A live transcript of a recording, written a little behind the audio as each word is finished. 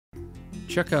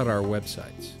check out our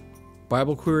websites.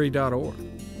 BibleQuery.org.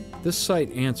 This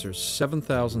site answers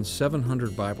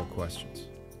 7,700 Bible questions.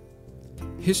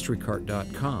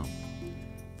 HistoryCart.com.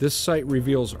 This site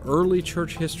reveals early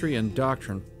church history and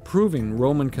doctrine, proving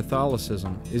Roman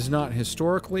Catholicism is not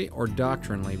historically or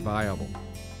doctrinally viable.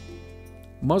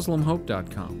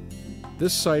 MuslimHope.com.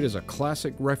 This site is a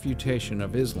classic refutation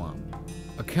of Islam,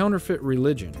 a counterfeit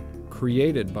religion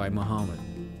created by Muhammad.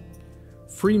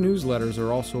 Free newsletters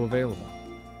are also available.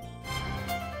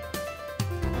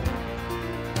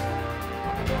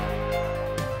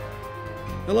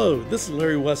 Hello, this is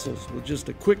Larry Wessels with just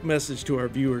a quick message to our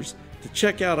viewers to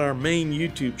check out our main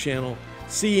YouTube channel,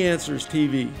 See Answers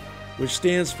TV, which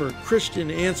stands for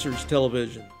Christian Answers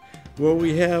Television, where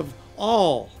we have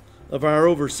all of our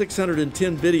over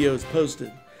 610 videos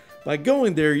posted. By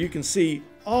going there, you can see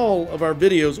all of our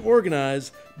videos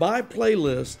organized by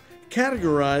playlist,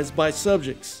 categorized by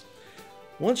subjects.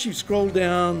 Once you scroll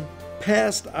down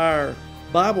past our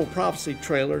Bible prophecy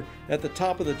trailer at the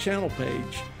top of the channel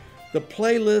page, the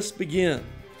playlists begin.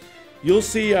 You'll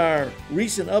see our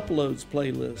recent uploads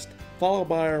playlist, followed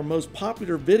by our most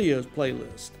popular videos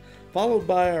playlist, followed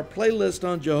by our playlist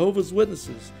on Jehovah's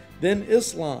Witnesses, then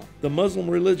Islam, the Muslim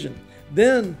religion,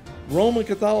 then Roman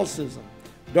Catholicism,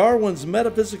 Darwin's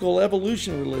metaphysical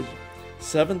evolution religion,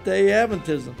 Seventh-day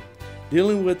Adventism,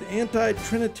 dealing with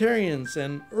anti-Trinitarians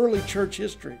and early church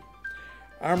history.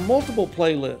 Our multiple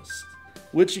playlists,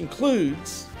 which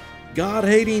includes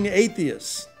God-hating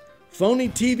atheists, phony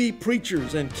TV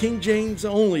preachers and King James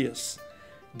onlyists,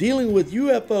 dealing with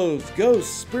UFOs,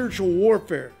 ghosts, spiritual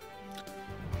warfare.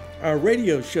 Our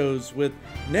radio shows with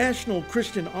national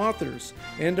Christian authors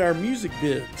and our music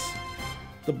vids.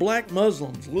 The Black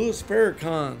Muslims, Louis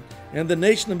Farrakhan and the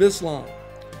Nation of Islam.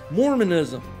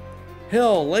 Mormonism,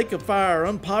 hell, lake of fire,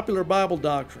 unpopular Bible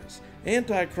doctrines,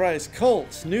 Antichrist,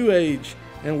 cults, New Age,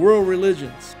 and world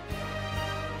religions.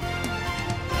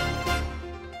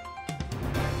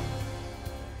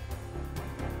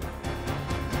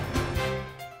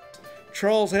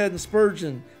 Charles Haddon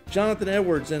Spurgeon, Jonathan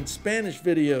Edwards, and Spanish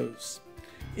videos.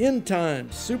 End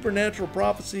times, supernatural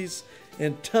prophecies,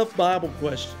 and tough Bible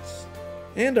questions.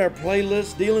 And our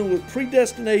playlist dealing with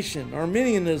predestination,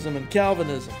 Arminianism, and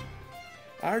Calvinism.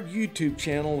 Our YouTube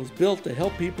channel is built to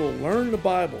help people learn the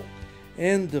Bible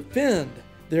and defend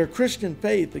their Christian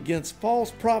faith against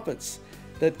false prophets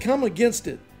that come against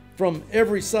it from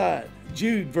every side.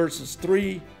 Jude verses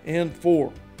 3 and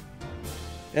 4.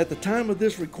 At the time of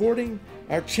this recording,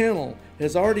 our channel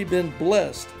has already been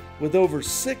blessed with over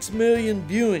 6 million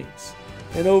viewings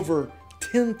and over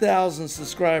 10,000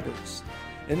 subscribers.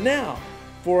 And now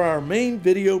for our main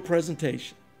video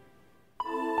presentation.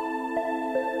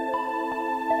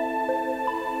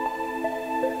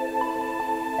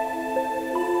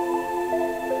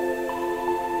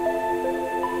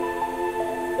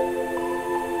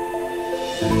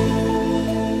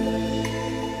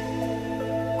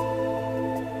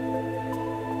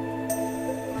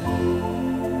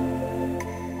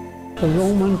 The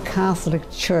Roman Catholic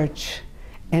Church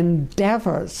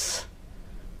endeavors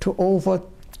to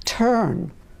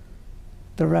overturn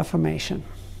the Reformation.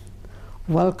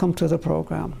 Welcome to the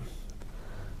program.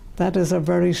 That is a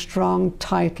very strong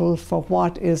title for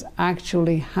what is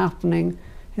actually happening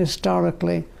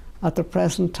historically at the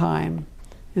present time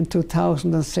in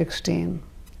 2016.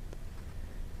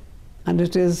 And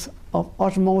it is of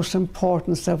utmost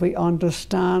importance that we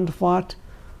understand what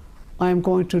I'm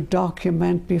going to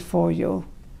document before you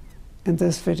in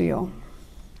this video.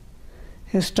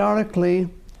 Historically,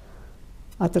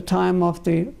 at the time of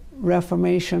the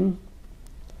Reformation,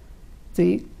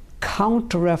 the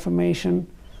Counter-Reformation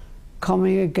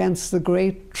coming against the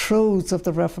great truths of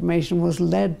the Reformation was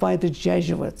led by the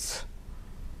Jesuits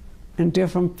in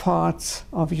different parts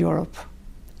of Europe.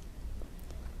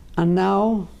 And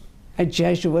now a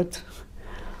Jesuit,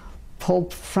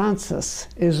 Pope Francis,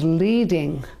 is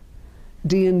leading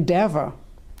the endeavor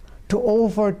to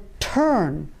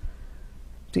overturn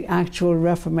the actual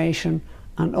Reformation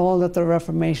and all that the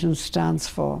Reformation stands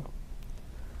for.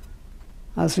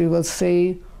 As we will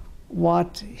see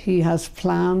what he has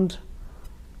planned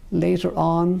later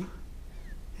on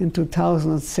in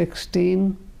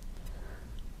 2016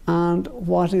 and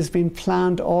what is being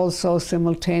planned also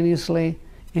simultaneously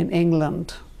in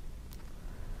England.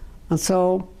 And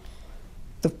so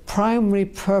the primary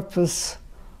purpose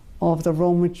of the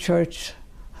Roman Church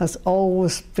has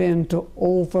always been to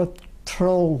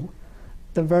overthrow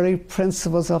the very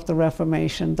principles of the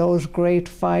Reformation, those great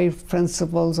 5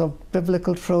 principles of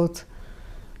biblical truth,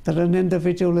 that an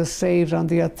individual is saved on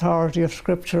the authority of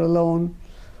Scripture alone,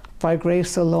 by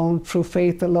grace alone, through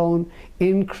faith alone,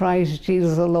 in Christ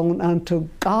Jesus alone, and to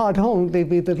God only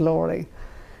be the glory.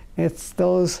 It's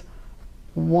those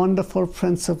wonderful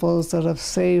principles that have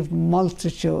saved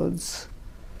multitudes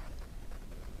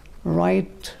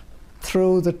right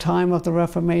through the time of the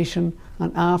Reformation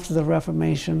and after the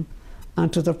Reformation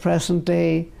and to the present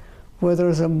day, where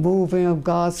there's a moving of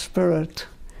God's Spirit.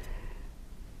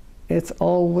 It's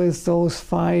always those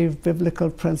 5 biblical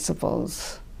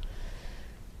principles.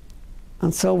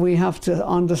 And so we have to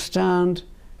understand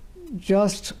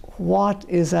just what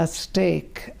is at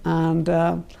stake and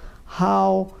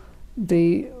how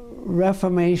the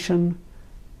Reformation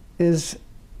is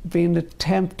being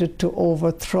attempted to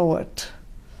overthrow it.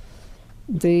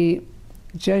 The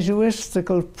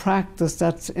Jesuitical practice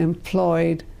that's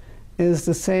employed is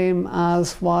the same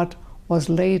as what was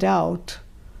laid out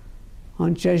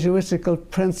on Jesuitical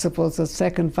principles at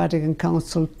Second Vatican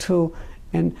Council II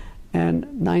in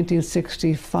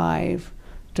 1965,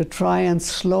 to try and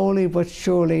slowly but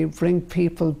surely bring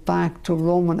people back to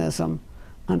Romanism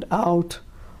and out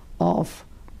of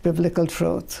biblical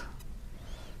truth.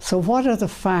 So what are the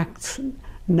facts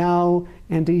now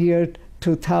in the year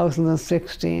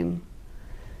 2016?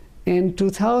 In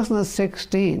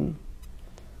 2016,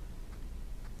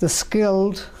 the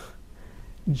skilled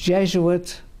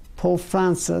Jesuit Pope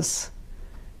Francis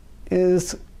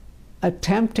is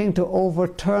attempting to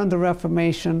overturn the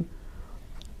Reformation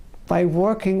by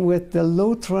working with the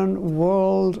Lutheran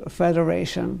World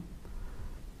Federation.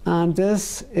 And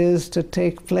this is to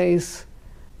take place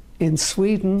in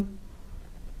Sweden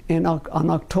on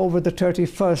October the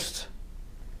 31st,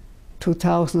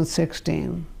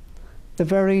 2016. The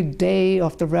very day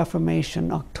of the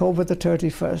Reformation, October the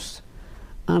 31st.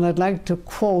 And I'd like to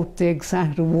quote the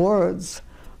exact words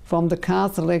from the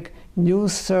Catholic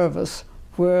news service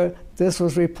where this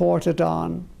was reported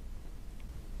on.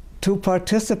 To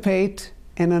participate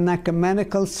in an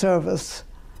ecumenical service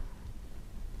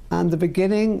and the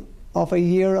beginning of a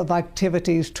year of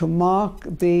activities to mark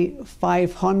the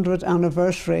 500th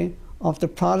anniversary of the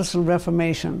Protestant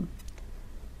Reformation,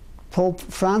 Pope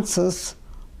Francis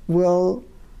will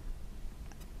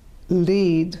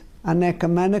lead an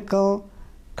ecumenical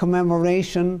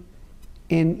commemoration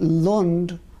in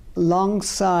Lund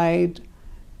alongside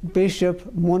Bishop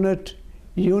Munnet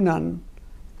Yunan,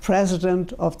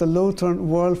 President of the Lutheran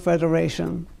World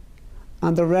Federation,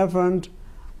 and the Reverend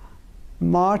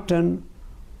Martin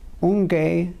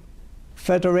Unge,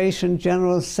 Federation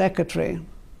General Secretary.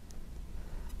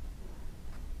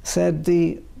 Said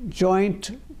the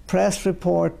joint press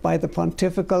report by the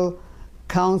Pontifical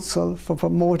Council for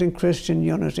Promoting Christian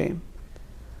Unity.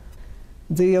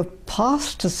 The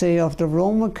apostasy of the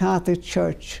Roman Catholic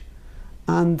Church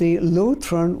and the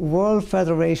Lutheran World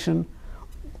Federation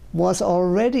was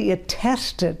already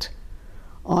attested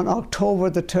on October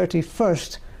the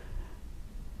 31st,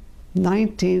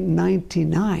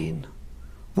 1999,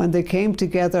 when they came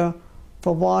together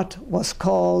for what was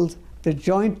called the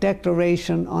Joint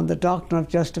Declaration on the Doctrine of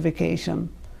Justification.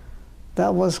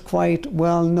 That was quite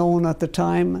well known at the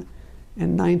time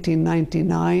in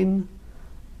 1999,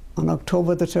 on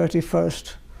October the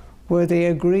 31st, where they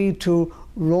agreed to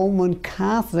Roman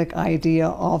Catholic idea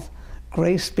of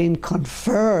grace being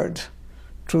conferred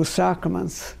through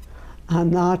sacraments and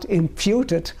not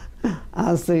imputed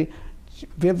as the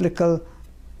biblical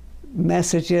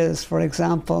message is. For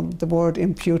example, the word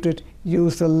imputed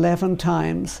used 11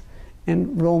 times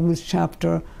in Romans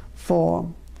chapter 4.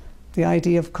 The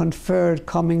idea of conferred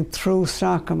coming through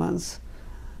sacraments.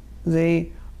 The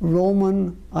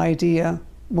Roman idea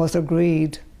was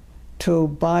agreed to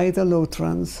by the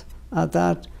Lutherans at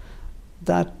that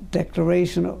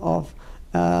declaration on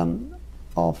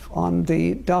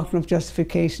the Doctrine of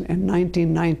Justification in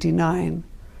 1999.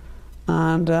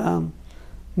 And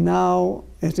now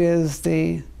it is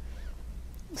the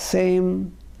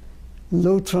same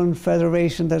Lutheran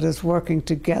Federation that is working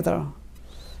together.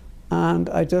 And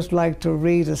I'd just like to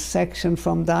read a section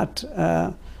from that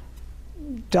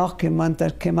document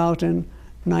that came out in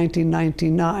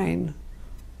 1999,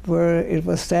 where it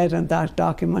was said in that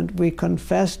document, "We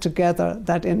confess together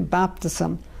that in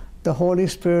baptism the Holy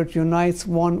Spirit unites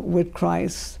one with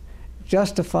Christ,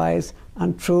 justifies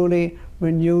and truly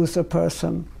renews a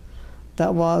person."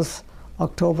 That was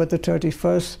October the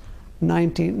 31st,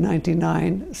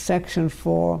 1999, section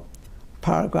 4,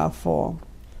 paragraph 4.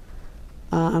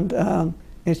 And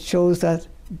it shows that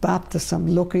baptism,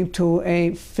 looking to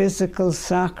a physical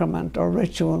sacrament or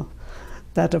ritual,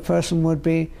 that a person would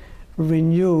be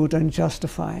renewed and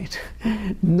justified.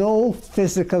 No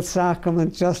physical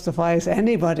sacrament justifies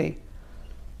anybody,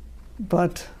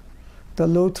 but The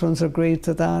Lutherans agreed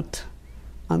to that.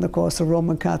 And of course, the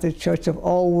Roman Catholic Church have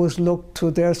always looked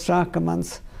to their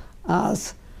sacraments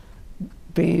as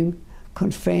being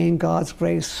conveying God's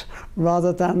grace,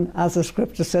 rather than, as the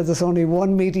scripture says, there's only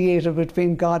one mediator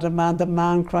between God and man, the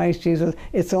man Christ Jesus.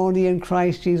 It's only in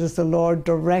Christ Jesus the Lord,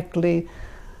 directly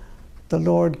the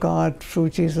Lord God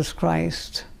through Jesus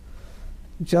Christ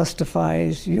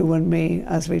justifies you and me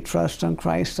as we trust on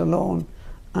Christ alone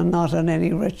and not on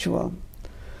any ritual.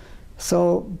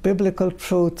 So biblical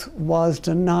truth was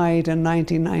denied in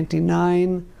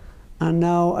 1999, and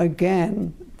now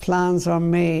again plans are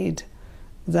made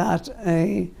that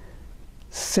a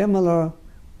similar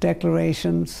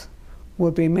declarations will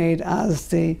be made as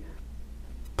the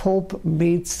Pope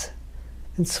meets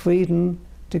in Sweden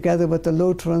together with the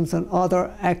Lutherans and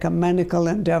other ecumenical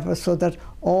endeavors, so that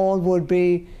all would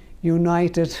be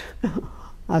united,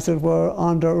 as it were,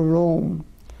 under Rome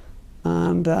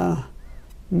and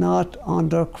not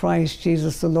under Christ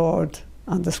Jesus the Lord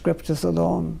and the scriptures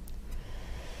alone.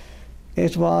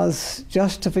 It was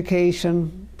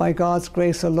justification by God's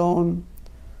grace alone,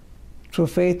 through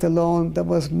faith alone, that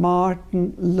was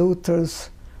Martin Luther's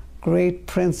great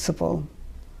principle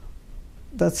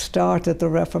that started the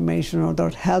Reformation, or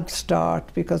that helped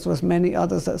start, because there was many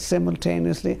others that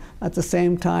simultaneously at the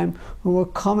same time who were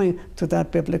coming to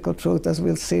that biblical truth, as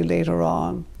we'll see later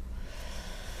on.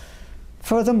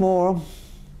 Furthermore,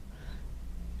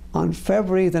 on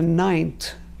February the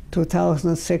 9th,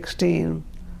 2016,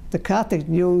 the Catholic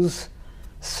News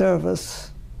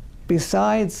Service,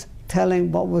 besides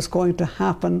telling what was going to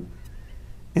happen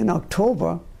in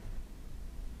October,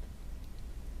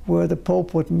 where the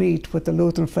Pope would meet with the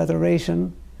Lutheran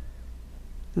Federation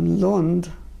in Lund,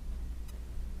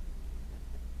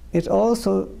 it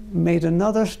also made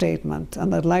another statement,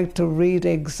 and I'd like to read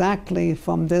exactly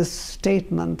from this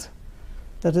statement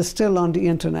that is still on the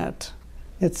internet.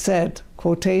 It said,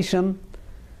 quotation,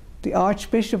 "The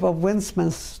Archbishop of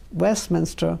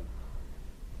Westminster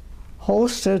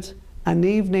hosted an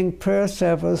evening prayer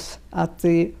service at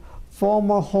the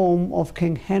former home of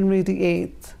King Henry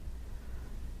VIII.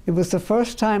 It was the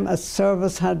first time a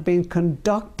service had been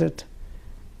conducted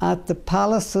at the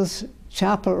palace's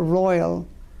Chapel Royal,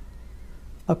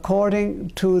 according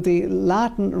to the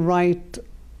Latin rite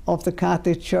of the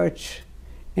Catholic Church,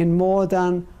 in more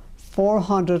than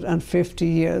 450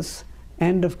 years."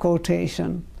 End of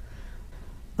quotation.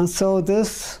 And so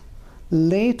this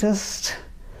latest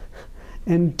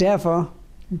endeavor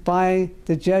by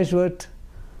the Jesuit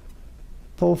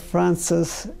Pope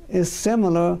Francis is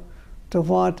similar to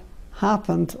what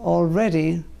happened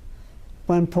already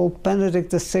when Pope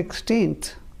Benedict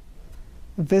XVI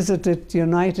visited the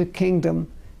United Kingdom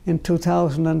in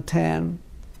 2010.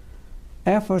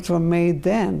 Efforts were made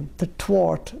then to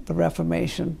thwart the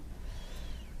Reformation.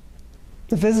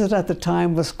 The visit at the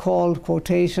time was called,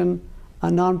 quotation,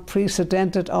 "an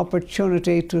unprecedented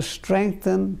opportunity to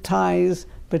strengthen ties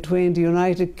between the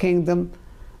United Kingdom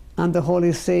and the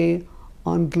Holy See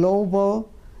on global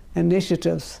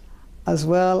initiatives, as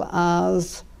well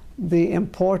as the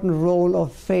important role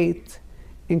of faith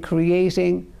in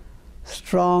creating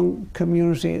strong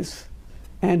communities."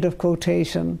 End of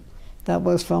quotation. That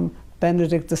was from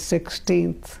Benedict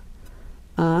XVI,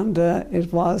 and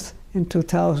it was in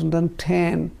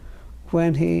 2010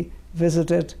 when he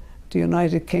visited the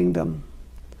United Kingdom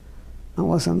and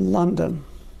was in London.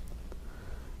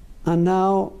 And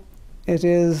now it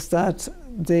is that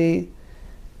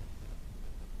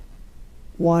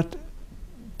what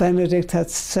Benedict had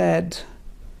said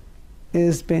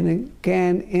is being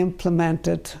again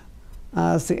implemented,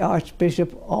 as the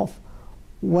Archbishop of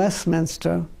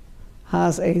Westminster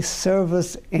has a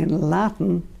service in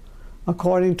Latin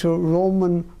according to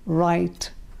Roman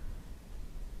rite,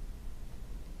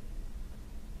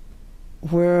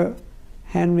 where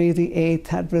Henry VIII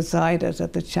had resided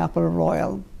at the Chapel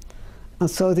Royal. And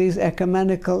so these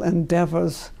ecumenical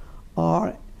endeavors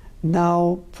are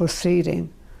now proceeding,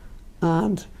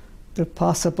 and there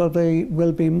possibly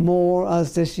will be more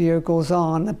as this year goes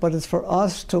on, but it's for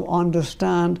us to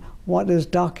understand what is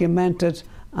documented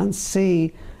and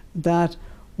see that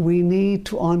we need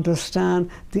to understand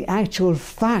the actual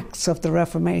facts of the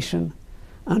Reformation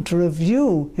and to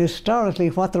review historically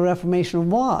what the Reformation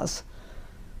was,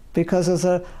 because as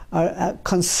a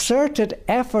concerted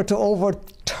effort to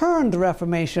overturn the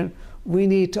Reformation, we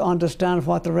need to understand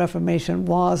what the Reformation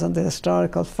was and the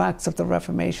historical facts of the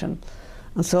Reformation.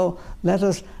 And so let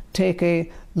us take a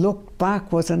look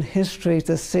backwards in history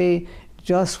to see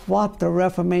just what the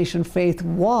Reformation faith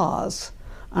was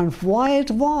and why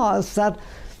it was that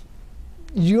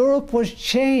Europe was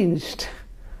changed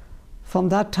from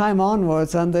that time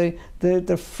onwards, and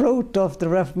the fruit of the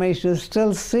Reformation is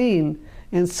still seen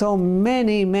in so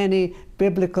many, many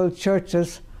biblical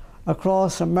churches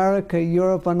across America,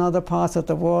 Europe, and other parts of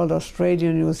the world,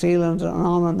 Australia, New Zealand, and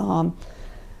on and on.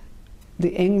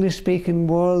 The English-speaking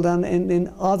world, and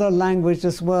in other languages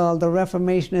as well, the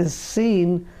Reformation is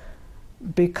seen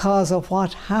because of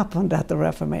what happened at the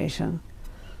Reformation.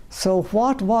 So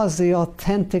what was the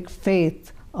authentic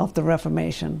faith of the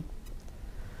Reformation?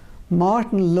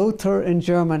 Martin Luther in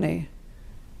Germany,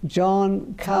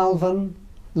 John Calvin,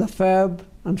 Lefebvre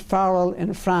and Farel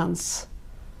in France,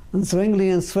 and Zwingli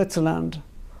in Switzerland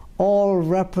all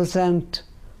represent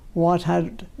what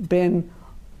had been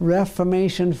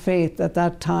Reformation faith at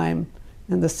that time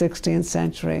in the 16th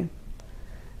century.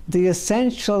 The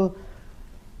essential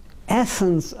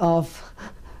essence of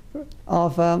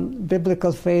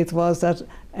biblical faith was that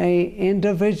an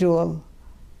individual,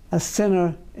 a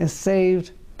sinner, is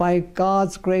saved by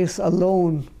God's grace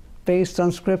alone, based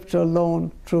on Scripture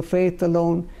alone, through faith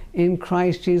alone, in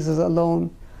Christ Jesus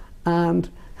alone, and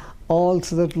all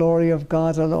to the glory of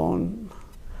God alone.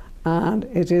 And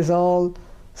it is all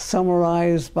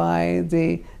summarized by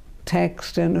the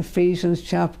text in Ephesians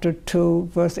chapter 2,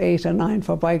 verse 8 and 9,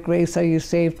 for by grace are you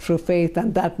saved through faith,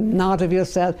 and that not of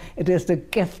yourself, it is the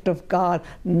gift of God,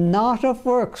 not of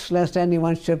works, lest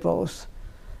anyone should boast.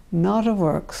 Not of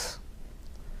works.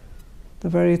 The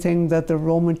very thing that the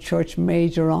Roman Church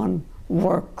major on,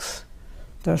 works,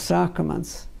 their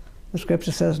sacraments. The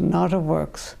Scripture says, not of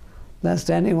works, lest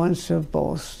anyone should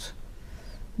boast.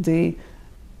 The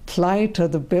plight or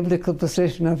the biblical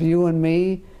position of you and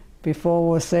me before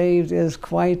we're saved is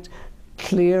quite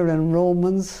clear in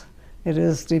Romans. It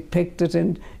is depicted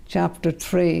in chapter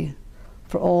 3.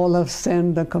 For all have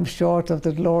sinned and come short of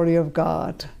the glory of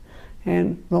God.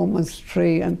 In Romans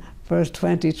 3 and verse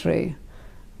 23.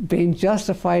 Being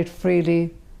justified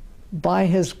freely by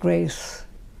His grace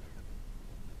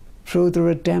through the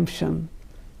redemption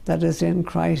that is in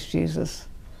Christ Jesus.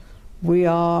 We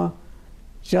are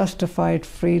justified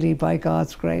freely by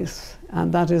God's grace,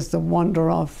 and that is the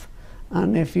wonder of.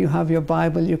 And if you have your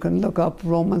Bible, you can look up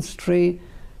Romans 3,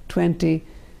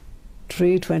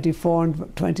 23, 24,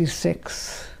 and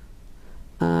 26.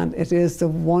 And it is the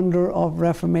wonder of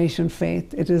Reformation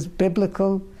faith. It is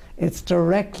biblical. It's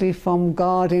directly from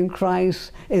God in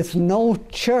Christ. It's no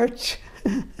church,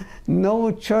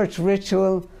 no church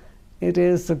ritual. It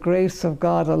is the grace of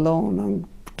God alone, and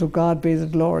to God be the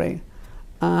glory.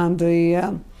 And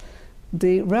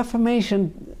the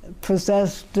Reformation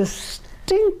possessed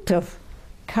distinctive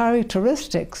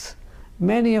characteristics,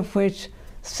 many of which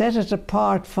set it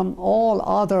apart from all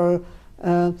other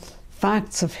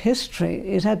facts of history.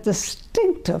 It had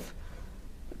distinctive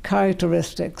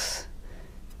characteristics.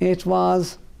 It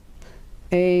was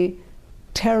a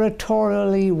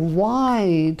territorially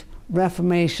wide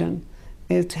Reformation.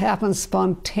 It happened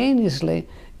spontaneously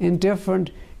in different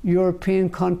European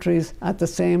countries at the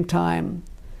same time.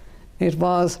 It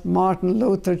was Martin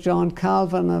Luther, John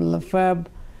Calvin, and Lefebvre,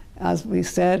 as we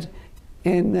said,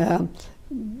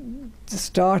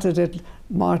 started it.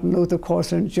 Martin Luther, of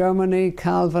course, in Germany,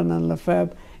 Calvin and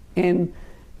Lefebvre in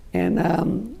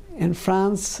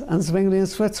France, and Zwingli in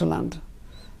Switzerland.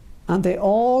 And they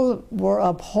all were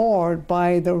abhorred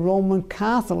by the Roman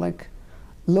Catholic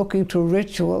looking to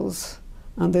rituals,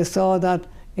 and they saw that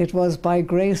it was by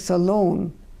grace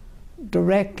alone,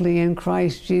 directly in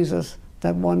Christ Jesus,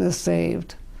 that one is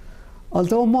saved.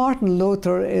 Although Martin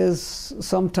Luther is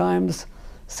sometimes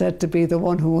said to be the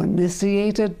one who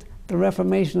initiated the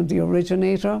Reformation, the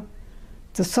originator,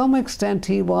 to some extent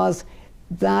he was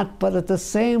that, but at the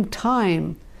same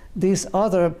time these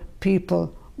other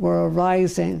people were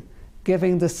arising,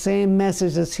 giving the same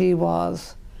message as he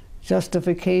was,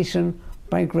 justification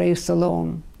by grace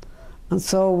alone. And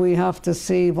so we have to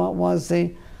see what was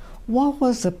the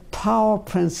power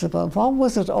principle, what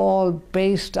was it all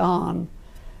based on?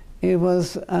 It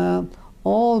was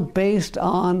all based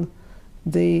on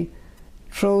the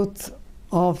truth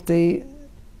of the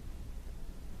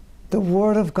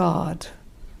Word of God,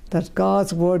 that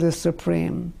God's Word is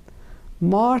supreme.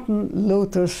 Martin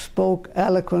Luther spoke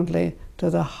eloquently to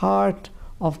the heart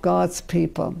of God's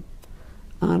people.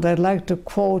 And I'd like to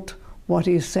quote what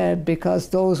he said, because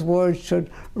those words should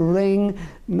ring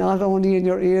not only in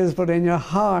your ears but in your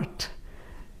heart.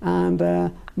 And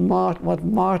what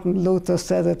Martin Luther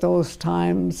said at those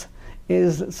times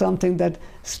is something that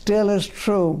still is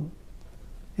true.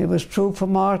 It was true for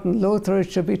Martin Luther,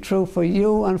 it should be true for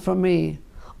you and for me.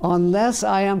 Unless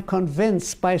I am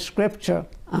convinced by Scripture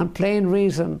and plain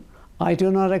reason, I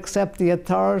do not accept the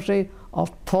authority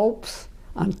of popes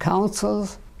and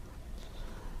councils.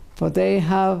 for they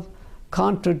have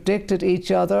contradicted each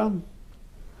other.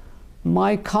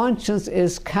 My conscience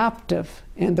is captive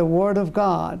in the word of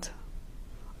God.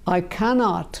 I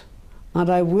cannot and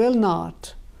I will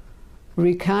not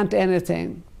recant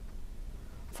anything,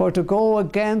 for to go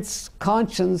against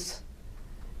conscience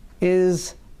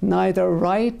is neither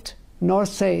right nor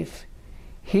safe.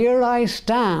 Here I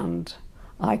stand,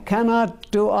 I cannot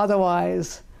do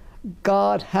otherwise.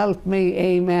 God help me,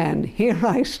 amen. Here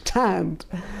I stand.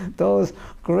 Those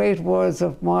great words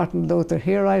of Martin Luther,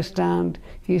 here I stand.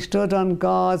 He stood on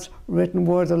God's written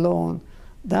word alone.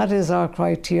 That is our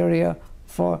criteria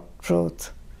for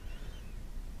truth.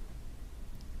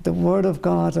 The word of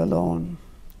God alone.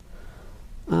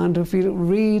 And if we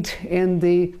read in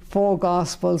the four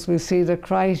Gospels, we see that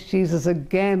Christ Jesus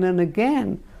again and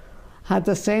again had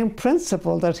the same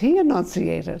principle that he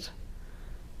enunciated.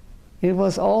 It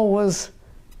was always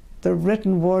the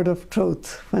written word of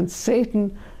truth. When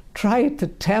Satan tried to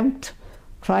tempt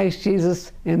Christ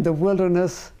Jesus in the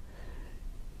wilderness,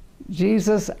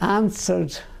 Jesus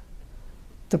answered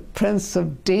the prince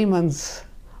of demons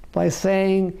by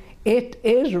saying, "It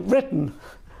is written."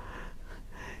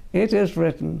 It is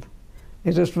written.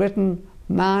 It is written,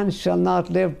 man shall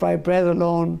not live by bread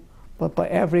alone, but by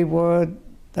every word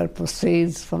that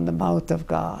proceeds from the mouth of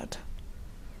God.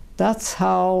 That's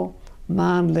how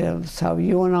man lives, how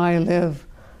you and I live,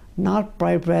 not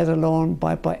by bread alone,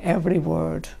 but by every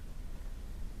word.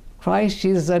 Christ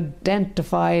Jesus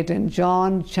identified in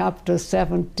John chapter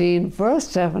 17, verse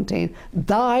 17,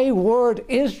 thy word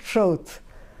is truth.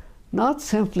 Not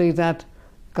simply that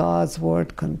God's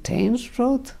word contains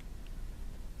truth,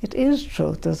 it is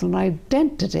truth. There's an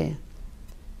identity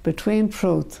between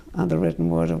truth and the written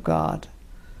word of God.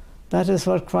 That is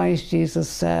what Christ Jesus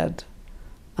said,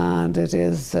 and it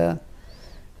is the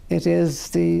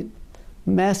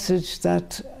message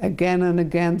that again and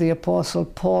again the Apostle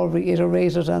Paul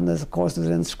reiterated, and of course it's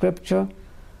in Scripture,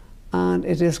 and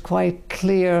it is quite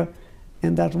clear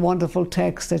in that wonderful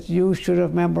text that you should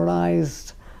have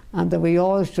memorized and that we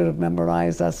all should have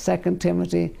memorized, that 2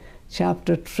 Timothy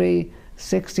chapter 3,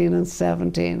 16 and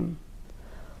 17.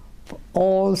 For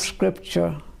all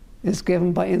Scripture is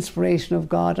given by inspiration of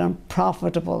God and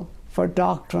profitable for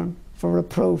doctrine, for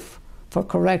reproof, for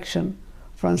correction,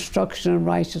 for instruction in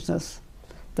righteousness,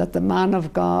 that the man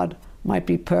of God might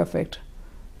be perfect,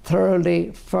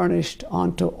 thoroughly furnished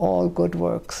unto all good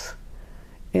works.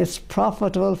 It's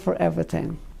profitable for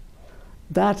everything.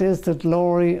 That is the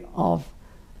glory of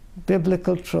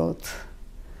biblical truth.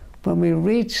 When we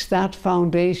reach that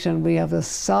foundation, we have a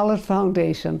solid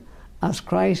foundation, as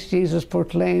Christ Jesus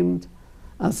proclaimed,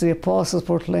 as the apostles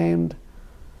proclaimed,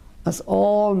 as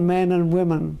all men and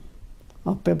women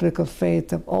of biblical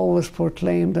faith have always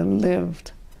proclaimed and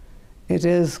lived. It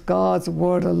is God's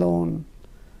word alone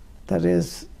that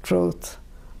is truth,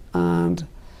 and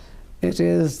it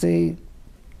is the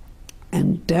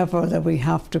endeavor that we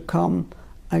have to come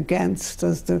against,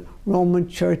 as the Roman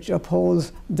Church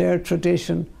upholds their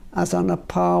tradition as on a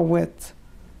par with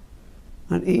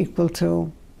and equal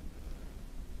to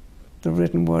the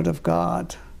written word of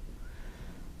God.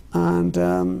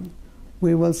 And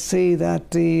we will see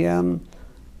that the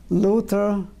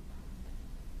Luther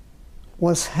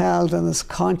was held, and his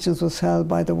conscience was held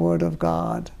by the word of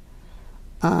God,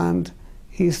 and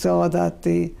he saw that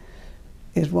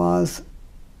it was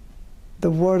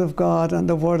the word of God and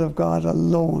the word of God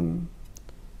alone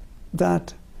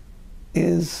that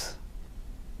is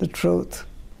the truth.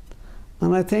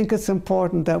 And I think it's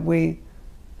important that we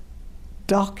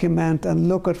document and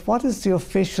look at what is the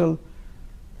official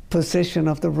position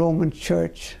of the Roman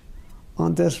Church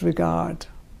on this regard.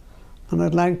 And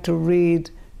I'd like to read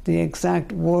the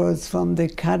exact words from the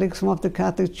Catechism of the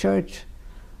Catholic Church,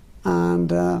 and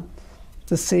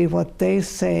to see what they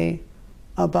say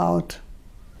about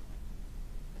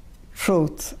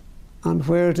truth and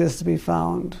where it is to be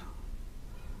found.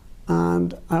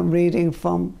 And I'm reading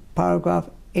from paragraph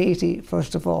 80,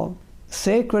 first of all.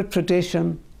 Sacred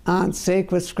tradition and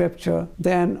sacred scripture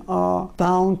then are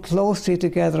bound closely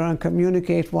together and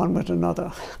communicate one with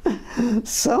another.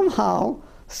 Somehow,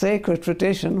 sacred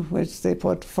tradition, which they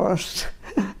put first,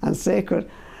 and sacred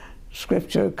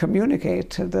scripture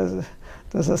communicate.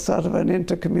 There's a sort of an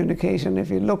intercommunication. If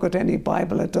you look at any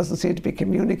Bible, it doesn't seem to be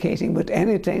communicating with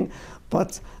anything,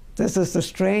 but this is the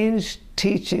strange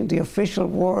teaching, the official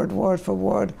word for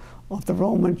word, of the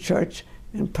Roman Church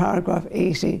in paragraph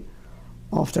 80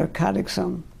 of their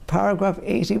Catechism. Paragraph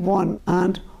 81,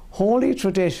 and Holy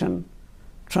Tradition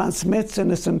transmits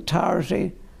in its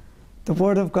entirety the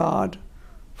Word of God,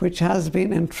 which has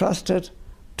been entrusted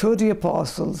to the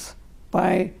apostles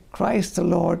by Christ the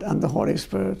Lord and the Holy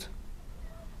Spirit.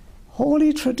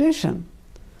 Holy tradition.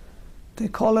 They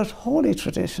call it holy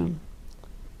tradition.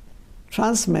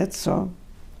 Transmits or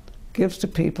gives to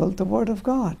people the Word of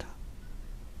God.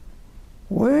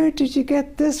 Where did you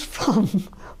get this from?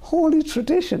 Holy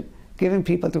tradition, giving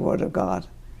people the Word of God.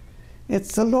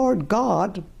 It's the Lord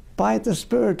God, by the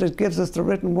Spirit, that gives us the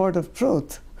written word of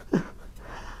truth.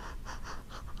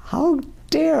 How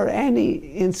dare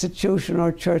any institution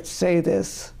or church say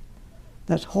this,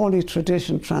 that holy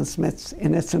tradition transmits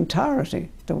in its entirety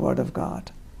the Word of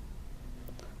God?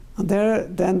 And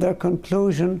then their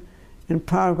conclusion in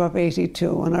paragraph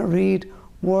 82, and I read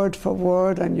word for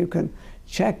word, and you can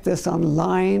check this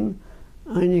online,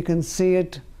 and you can see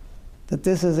it, that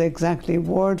this is exactly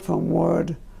word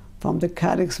from the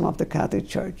Catechism of the Catholic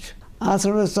Church. As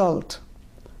a result,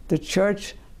 the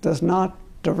Church does not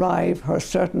derive her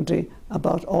certainty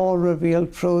about all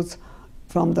revealed truths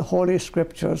from the Holy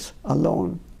Scriptures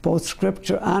alone. Both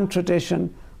Scripture and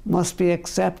tradition must be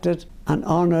accepted and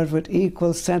honoured with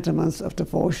equal sentiments of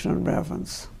devotion and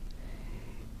reverence.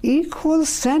 Equal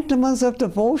sentiments of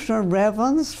devotion and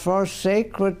reverence for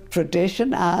sacred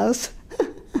tradition as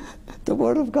the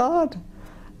Word of God.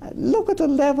 Look at the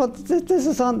level. This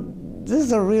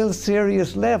is a real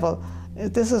serious level.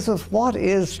 This is of what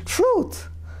is truth.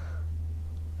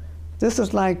 This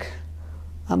is like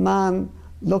a man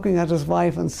looking at his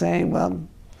wife and saying, well,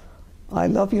 I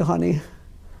love you, honey,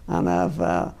 and I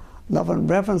have love and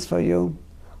reverence for you,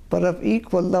 but I've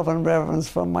equal love and reverence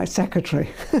for my secretary.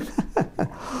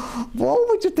 What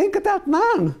would you think of that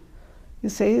man? You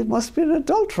say he must be an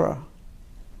adulterer.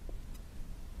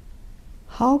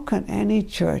 How can any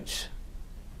church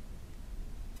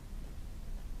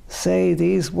say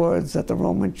these words that the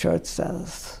Roman Church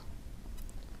says?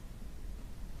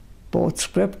 Both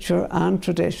Scripture and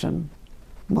tradition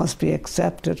must be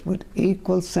accepted with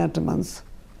equal sentiments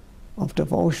of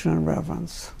devotion and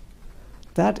reverence.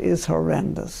 That is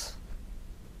horrendous.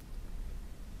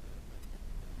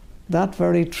 That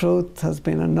very truth has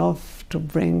been enough to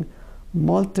bring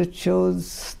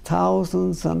multitudes,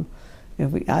 thousands, and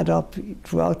if we add up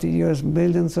throughout the years,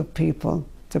 millions of people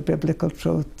to biblical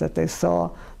truth, that they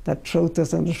saw that truth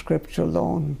is in the Scripture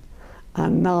alone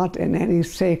and not in any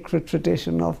sacred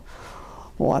tradition of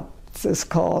what is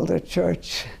called a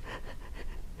church.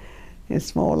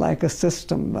 It's more like a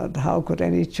system, but how could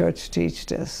any church teach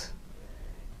this?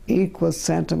 Equal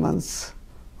sentiments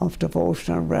of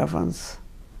devotion and reverence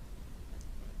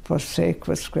for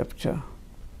sacred Scripture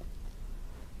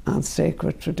and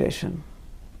sacred tradition.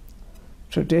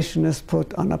 Tradition is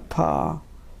put on a par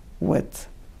with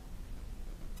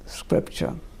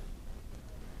Scripture.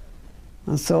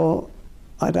 And so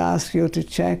I'd ask you to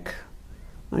check,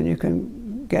 and you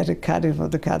can get a catechism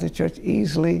of the Catholic Church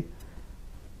easily.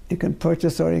 You can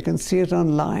purchase, or you can see it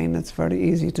online. It's very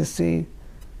easy to see.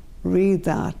 Read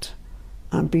that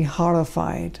and be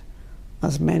horrified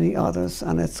as many others.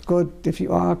 And it's good if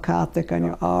you are Catholic and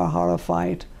you are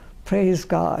horrified, praise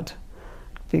God,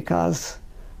 because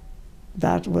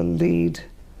that will lead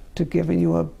to giving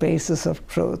you a basis of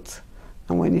truth.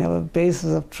 And when you have a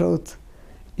basis of truth,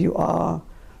 you are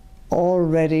all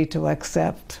ready to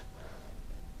accept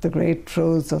the great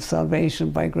truths of salvation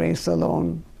by grace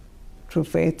alone, through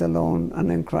faith alone,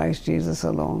 and in Christ Jesus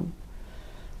alone.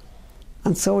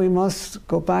 And so we must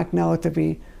go back now to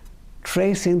be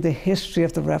tracing the history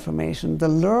of the Reformation. The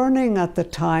learning at the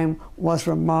time was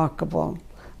remarkable.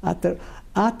 At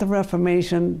the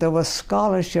Reformation, there was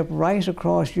scholarship right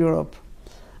across Europe,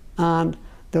 and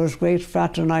there was great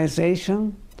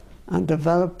fraternization and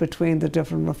developed between the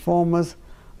different reformers,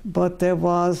 but there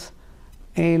was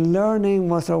learning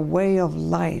was a way of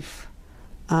life,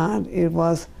 and it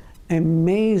was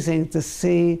amazing to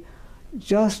see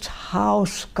just how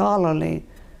scholarly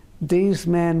these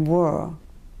men were.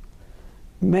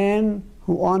 Men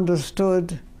who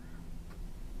understood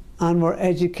and were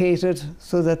educated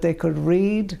so that they could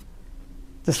read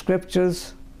the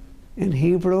Scriptures in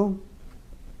Hebrew,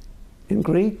 in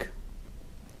Greek,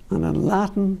 and in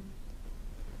Latin,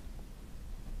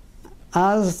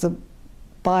 as the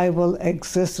Bible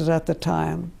existed at the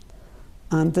time.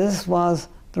 And this was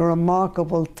the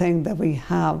remarkable thing that we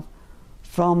have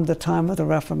from the time of the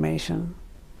Reformation.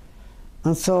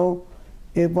 And so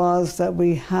it was that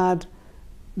we had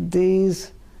the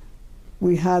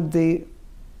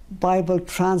Bible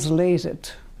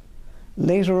translated.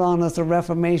 Later on, as the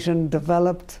Reformation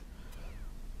developed,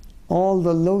 all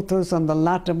the Luthers and the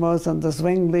Latimers and the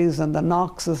Zwinglies and the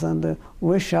Knoxes and the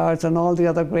Wishards and all the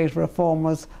other great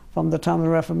reformers from the time of the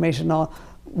Reformation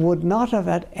would not have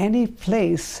at any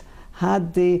place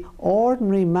had the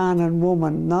ordinary man and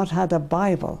woman not had a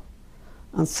Bible.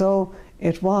 And so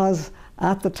it was,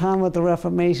 at the time of the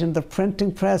Reformation, the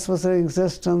printing press was in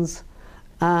existence,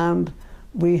 and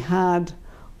we had,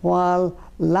 while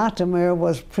Latimer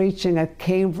was preaching at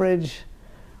Cambridge,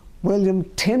 William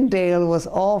Tyndale was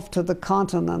off to the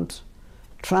continent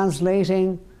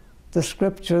translating the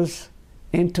scriptures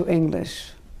into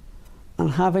English and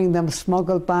having them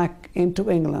smuggled back into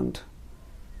England,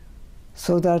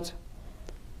 so that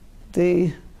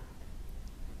the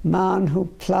man who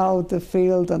ploughed the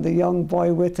field and the young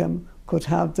boy with him could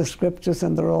have the scriptures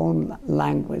in their own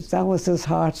language. That was his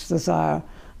heart's desire,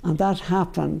 and that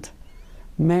happened.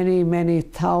 Many, many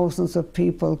thousands of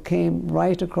people came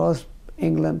right across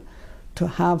England to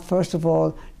have, first of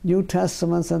all, New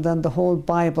Testaments and then the whole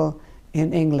Bible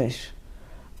in English.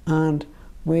 And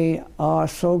we are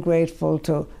so grateful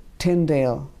to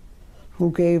Tyndale,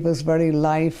 who gave his very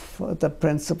life the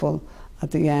principle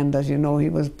at the end. As you know, he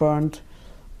was burnt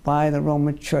by the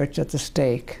Roman Church at the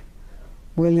stake.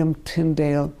 William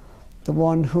Tyndale, the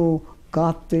one who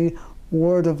got the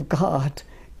Word of God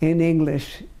in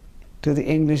English to the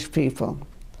English people.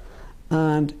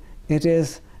 And it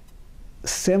is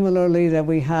similarly that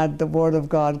we had the Word of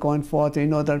God going forth. You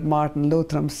know that Martin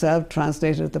Luther himself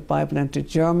translated the Bible into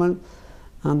German,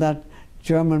 and that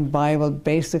German Bible,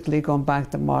 basically going back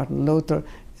to Martin Luther,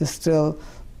 is still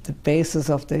the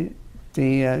basis of the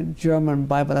German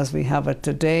Bible as we have it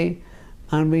today.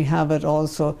 And we have it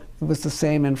also, it was the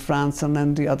same in France and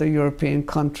in the other European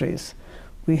countries.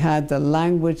 We had the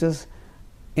languages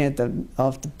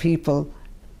of the people,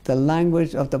 the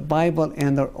language of the Bible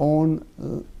in their own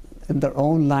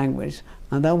language.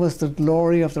 And that was the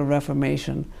glory of the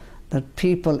Reformation, that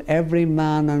people, every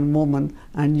man and woman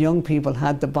and young people,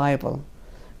 had the Bible.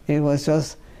 It was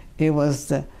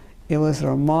a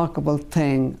remarkable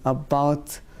thing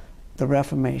about the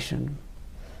Reformation.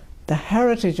 The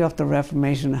heritage of the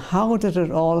Reformation, how did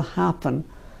it all happen?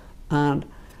 And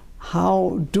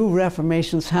how do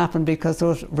Reformations happen? Because there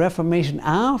was Reformation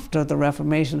after the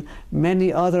Reformation.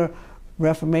 Many other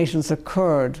Reformations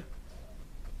occurred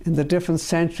in the different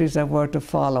centuries that were to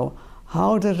follow.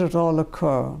 How did it all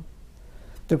occur?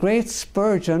 The great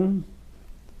Spurgeon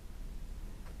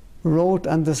wrote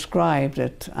and described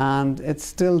it, and it's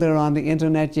still there on the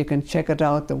internet. You can check it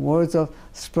out, the words of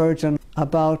Spurgeon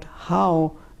about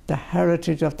how the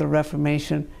heritage of the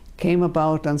Reformation came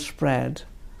about and spread.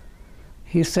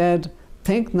 He said,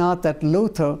 "Think not that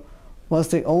Luther was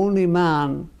the only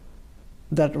man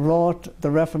that wrought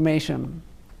the Reformation.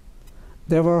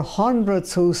 There were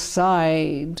hundreds who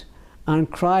sighed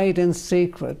and cried in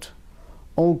secret,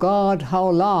 'O God, how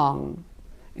long?'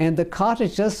 in the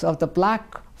cottages of the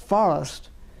Black Forest,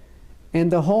 in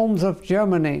the homes of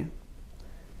Germany,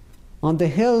 on the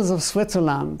hills of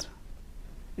Switzerland,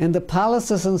 in the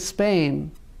palaces in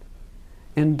Spain,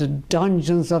 in the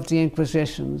dungeons of the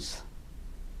Inquisitions,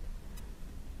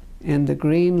 in the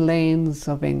green lanes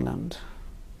of England.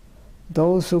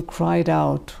 Those who cried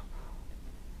out,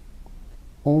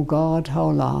 'O God, how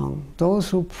long?' Those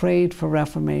who prayed for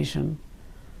reformation.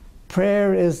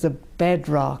 Prayer is the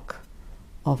bedrock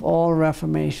of all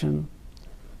reformation.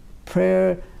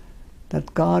 Prayer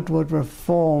that God would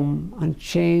reform and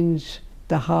change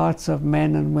the hearts of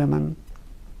men and women.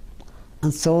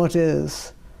 And so it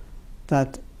is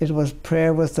that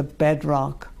prayer was the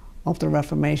bedrock of the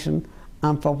Reformation,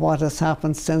 and for what has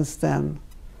happened since then.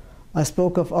 I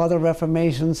spoke of other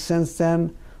reformations since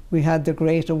then. We had the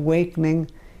Great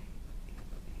Awakening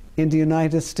in the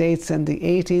United States in the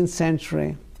 18th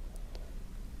century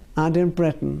and in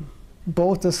Britain,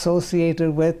 both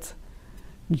associated with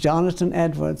Jonathan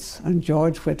Edwards and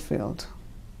George Whitefield.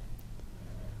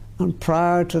 And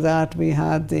prior to that, we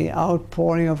had the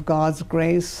outpouring of God's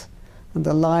grace and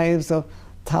the lives of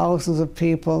thousands of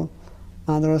people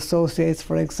and their associates.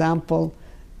 For example,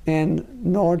 in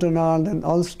Northern Ireland and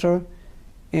Ulster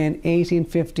in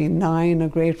 1859, a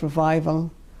great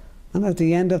revival. And at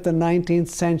the end of the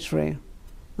 19th century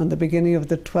and the beginning of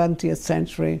the 20th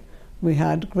century, we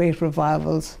had great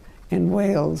revivals in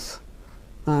Wales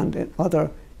and in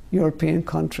other European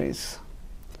countries.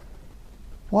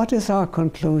 What is our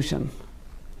conclusion?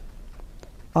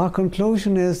 Our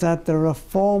conclusion is that the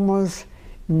reformers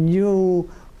knew,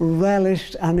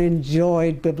 relished, and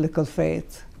enjoyed biblical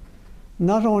faith,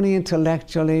 not only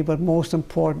intellectually, but most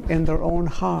important, in their own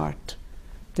heart.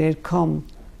 They had come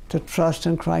to trust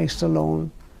in Christ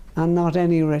alone and not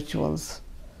any rituals.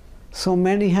 So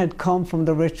many had come from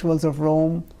the rituals of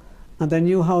Rome, and they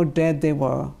knew how dead they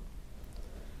were,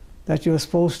 that you were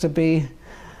supposed to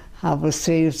have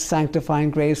received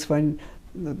sanctifying grace when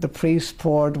the priest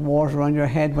poured water on your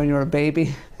head when you were a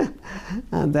baby,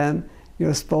 and then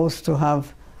you're supposed to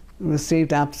have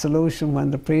received absolution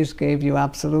when the priest gave you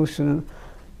absolution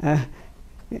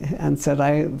and said,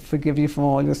 I forgive you from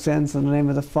all your sins in the name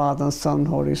of the Father, and Son, and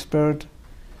Holy Spirit.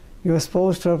 You were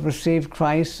supposed to have received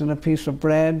Christ in a piece of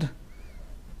bread,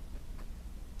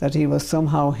 that he was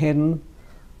somehow hidden,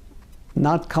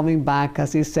 not coming back,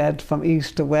 as he said, from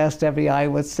east to west, every eye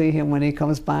would see him when he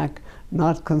comes back,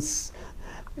 not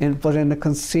but in a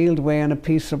concealed way in a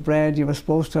piece of bread. You were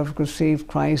supposed to have received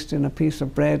Christ in a piece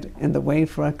of bread in the way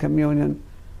for a communion.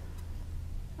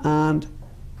 And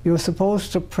you were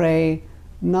supposed to pray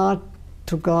not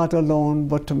to God alone,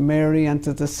 but to Mary and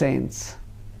to the saints.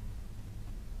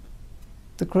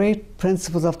 The great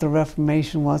principles of the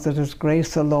Reformation was that it is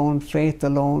grace alone, faith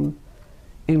alone,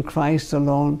 in Christ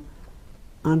alone,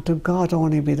 and to God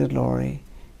only be the glory.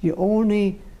 You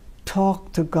only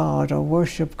talk to God or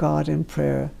worship God in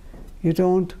prayer. You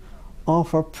don't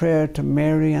offer prayer to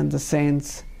Mary and the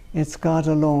saints. It's God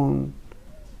alone.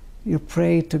 You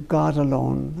pray to God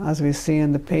alone, as we see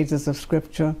in the pages of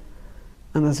Scripture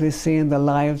and as we see in the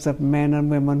lives of men and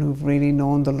women who've really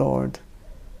known the Lord.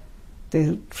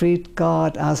 They treat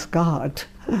God as God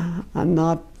and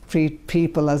not treat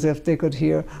people as if they could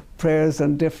hear prayers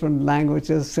in different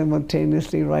languages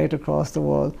simultaneously right across the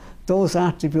world. Those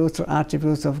attributes are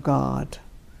attributes of God.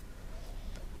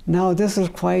 Now, this is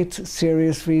quite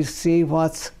serious. We see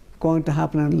what's going to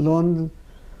happen in London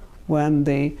when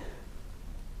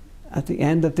at the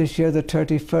end of this year, the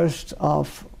 31st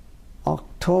of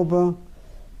October,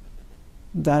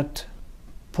 that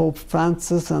Pope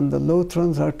Francis and the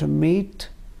Lutherans are to meet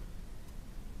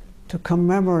to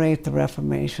commemorate the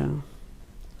Reformation.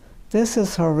 This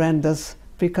is horrendous,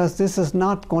 because this is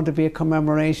not going to be a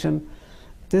commemoration.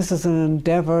 This is an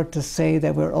endeavor to say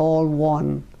that we're all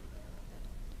one.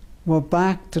 We're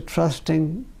back to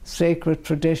trusting sacred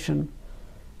tradition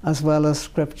as well as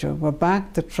Scripture. We're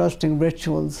back to trusting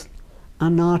rituals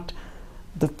and not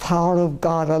the power of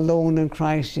God alone in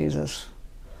Christ Jesus.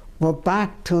 We're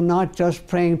back to not just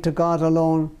praying to God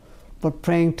alone, but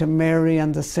praying to Mary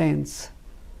and the saints.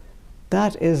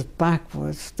 That is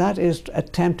backwards. That is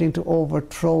attempting to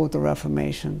overthrow the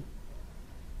Reformation.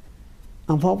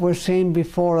 And what we're seeing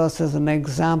before us is an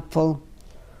example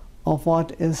of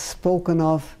what is spoken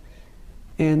of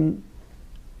in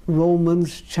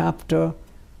Romans chapter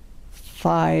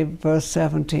 5, verse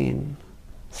 17.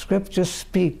 Scripture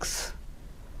speaks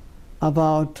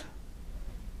about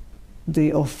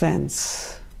the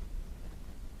offense,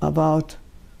 about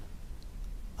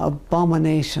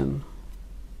abomination.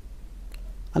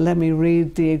 And let me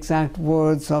read the exact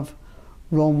words of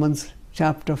Romans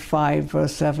chapter 5,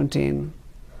 verse 17.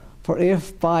 For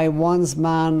if by one's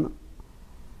man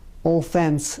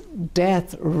offense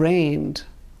death reigned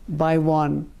by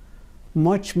one,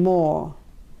 much more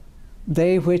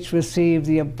they which receive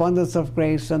the abundance of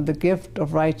grace and the gift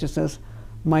of righteousness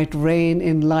might reign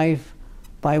in life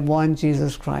by one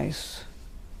Jesus Christ.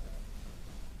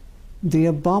 The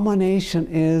abomination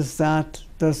is that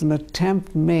there's an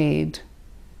attempt made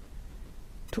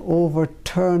to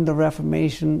overturn the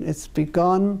Reformation. It's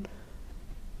begun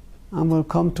and will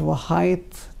come to a height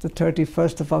the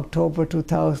 31st of October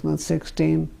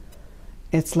 2016.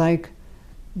 It's like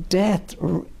death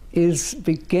is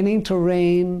beginning to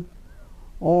reign,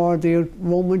 or the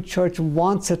Roman Church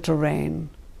wants it to reign.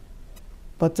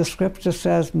 But the Scripture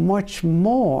says much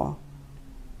more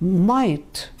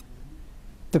might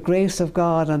the grace of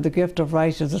God and the gift of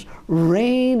righteousness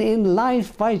reign in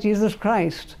life by Jesus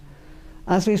Christ.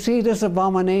 As we see this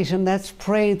abomination, let's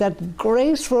pray that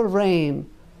grace will reign.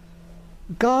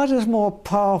 God is more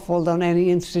powerful than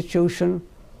any institution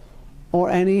or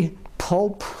any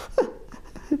pope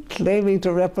claiming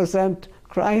to represent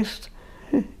Christ.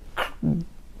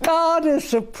 God is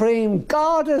supreme.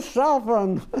 God is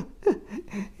sovereign.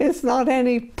 It's not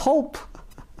any pope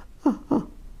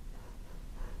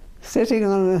sitting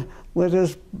on with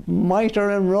his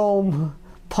mitre in Rome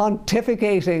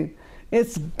pontificating.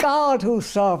 It's God who's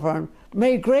sovereign.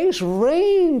 May grace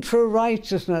reign through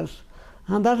righteousness.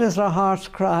 And that is our heart's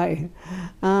cry.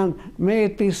 And may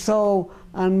it be so,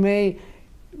 and may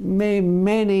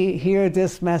many hear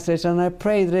this message. And I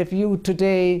pray that if you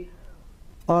today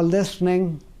are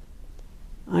listening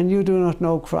and you do not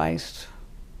know Christ,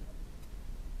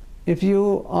 if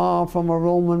you are from a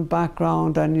Roman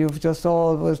background and you've just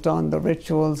always done the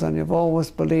rituals and you've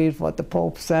always believed what the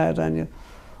Pope said and you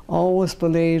always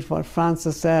believed what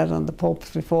Francis said and the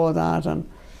popes before that, and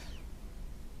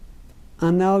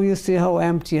now you see how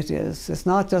empty it is. It's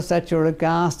not just that you're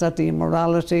aghast at the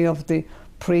immorality of the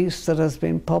priests that has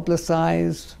been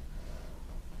publicized,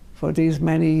 for these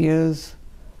many years,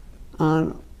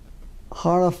 and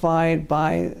horrified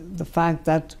by the fact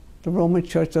that the Roman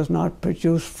Church does not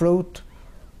produce fruit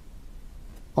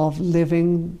of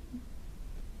living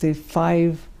the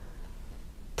 5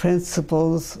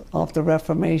 principles of the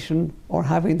Reformation, or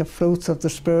having the fruits of the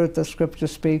Spirit the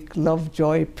Scriptures speak: love,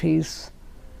 joy, peace,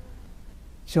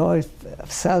 joy,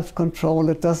 self-control.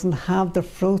 It doesn't have the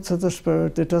fruits of the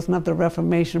Spirit. It doesn't have the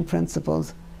Reformation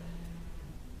principles.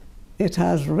 It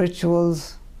has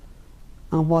rituals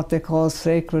and what they call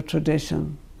sacred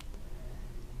tradition.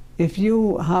 If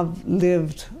you have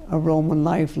lived a Roman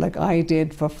life like I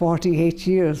did for 48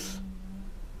 years,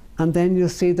 and then you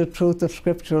see the truth of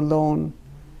Scripture alone,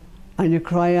 and you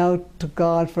cry out to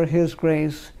God for His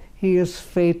grace, He is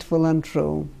faithful and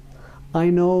true.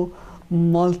 I know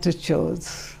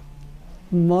multitudes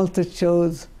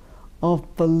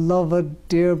of beloved,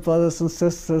 dear brothers and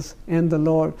sisters in the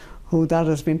Lord who that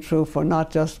has been true for,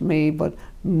 not just me, but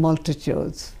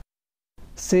multitudes.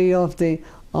 See, of the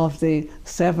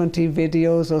 70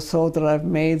 videos or so that I've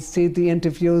made, see the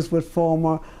interviews with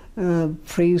former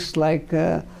priests like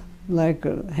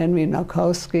Henry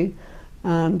Nowakowski,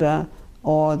 and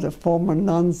or the former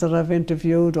nuns that I've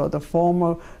interviewed, or the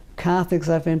former Catholics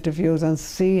I've interviewed, and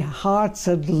see hearts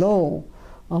aglow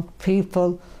of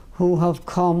people who have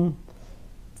come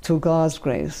to God's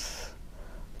grace.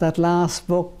 That last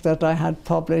book that I had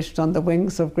published, On the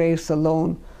Wings of Grace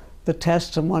Alone, the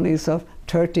testimonies of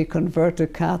 30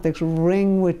 converted Catholics,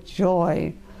 ring with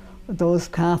joy, those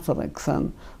Catholics,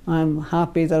 and I'm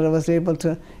happy that I was able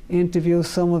to interview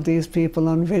some of these people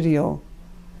on video,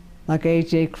 like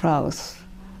A.J. Krause,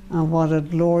 and what a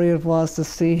glory it was to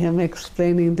see him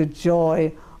explaining the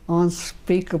joy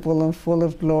unspeakable and full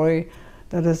of glory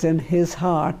that is in his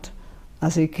heart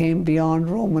as he came beyond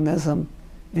Romanism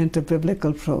into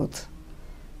biblical truth.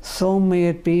 So may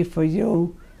it be for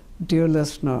you, dear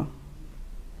listener.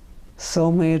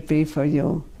 So may it be for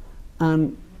you.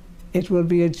 And it will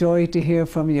be a joy to hear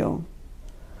from you.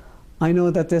 I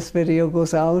know that this video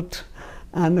goes out,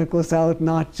 and it goes out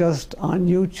not just on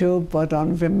YouTube, but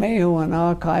on Vimeo and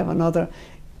Archive and other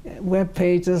web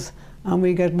pages, and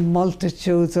we get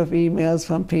multitudes of emails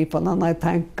from people, and I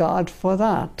thank God for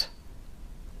that.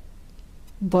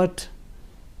 But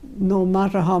no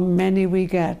matter how many we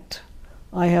get,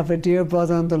 I have a dear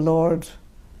brother in the Lord,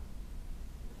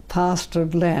 Pastor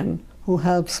Glenn, who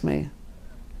helps me,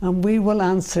 and we will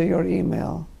answer your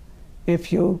email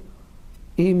if you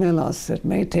email us. It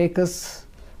may take us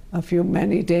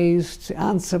many days to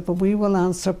answer, but we will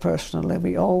answer personally.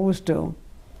 We always do.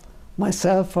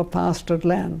 Myself or Pastor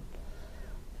Glenn.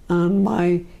 And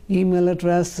my email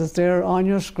address is there on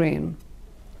your screen.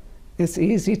 It's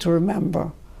easy to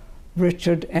remember.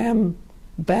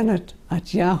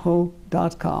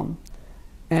 richardmbennett@yahoo.com.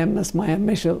 M is my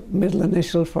middle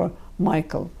initial for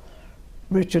Michael.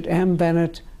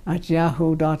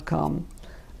 richardmbennett@yahoo.com.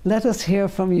 Let us hear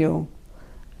from you.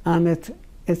 And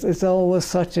it's always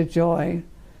such a joy.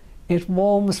 It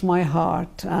warms my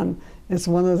heart, and it's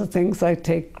one of the things I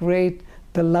take great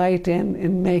delight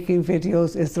in making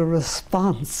videos, is the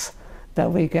response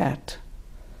that we get.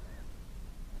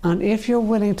 And if you're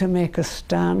willing to make a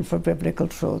stand for biblical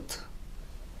truth,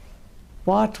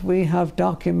 what we have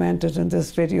documented in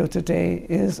this video today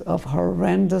is of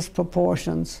horrendous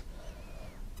proportions.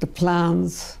 The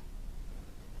plans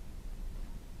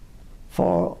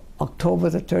for October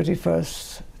the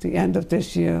 31st, the end of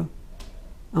this year,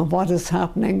 and what is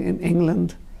happening in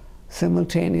England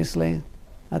simultaneously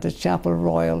at the Chapel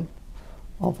Royal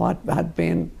of what had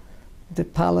been the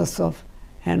palace of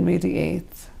Henry VIII.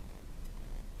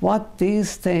 What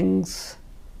these things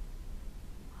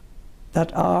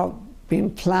that are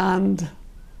being planned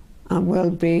and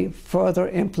will be further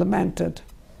implemented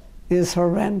is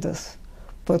horrendous.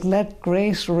 But let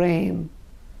grace reign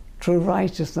through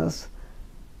righteousness,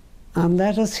 and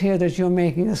let us hear that you're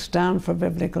making a stand for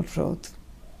biblical truth.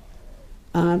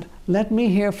 And let me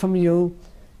hear from you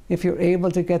if you're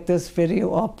able to get this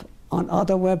video up on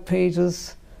other web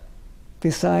pages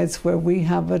besides where we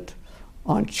have it,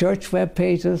 on church web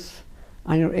pages,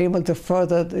 and you're able to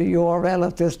further the URL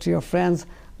of this to your friends.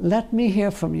 Let me hear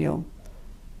from you,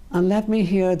 and let me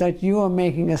hear that you are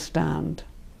making a stand.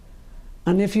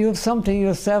 And if you have something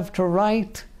yourself to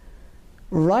write,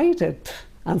 write it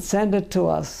and send it to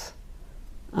us.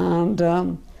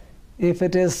 And if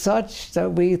it is such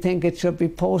that we think it should be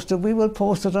posted, we will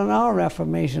post it on our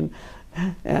Reformation,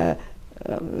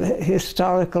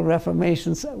 Historical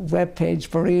Reformation's webpage,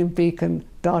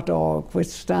 bereanbeacon.org, which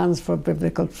stands for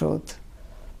Biblical Truth,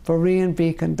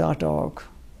 bereanbeacon.org.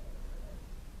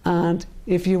 And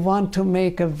if you want to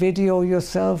make a video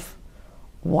yourself,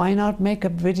 why not make a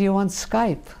video on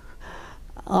Skype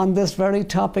on this very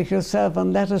topic yourself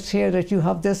and let us hear that you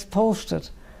have this posted?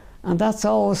 And that's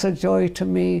always a joy to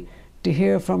me to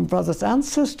hear from brothers and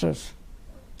sisters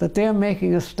that they're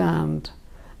making a stand.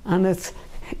 And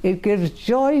it gives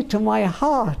joy to my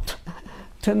heart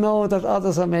to know that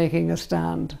others are making a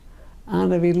stand.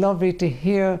 And it'd be lovely to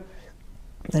hear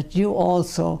that you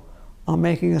also are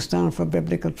making a stand for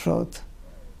biblical truth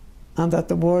and that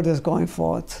the word is going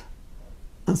forth.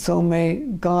 And so may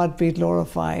God be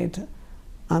glorified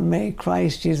and may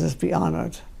Christ Jesus be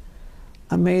honored.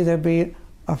 And may there be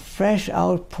a fresh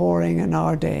outpouring in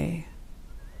our day.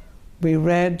 We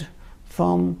read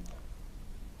from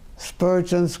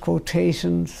Spurgeon's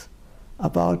quotations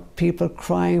about people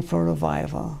crying for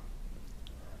revival.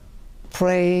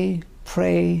 Pray,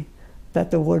 pray that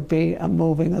there would be a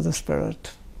moving of the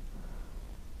Spirit.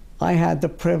 I had the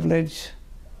privilege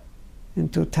in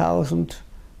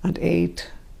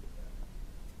 2008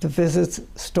 to visit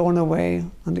Stornoway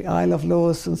on the Isle of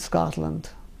Lewis in Scotland.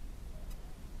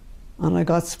 And I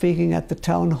got speaking at the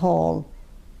town hall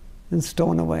in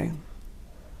Stornoway.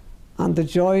 And the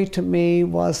joy to me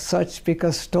was such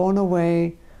because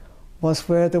Stornoway was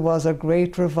where there was a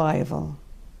great revival.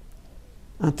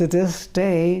 And to this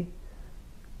day,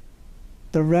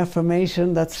 the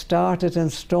Reformation that started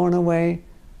in Stornoway,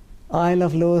 Isle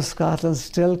of Lewis, Scotland,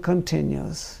 still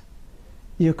continues.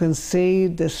 You can see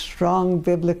the strong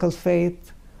biblical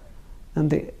faith in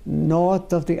the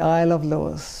north of the Isle of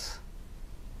Lewis.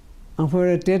 And where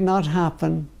it did not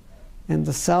happen, in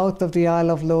the south of the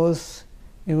Isle of Lewis,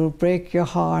 it will break your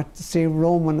heart to see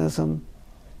Romanism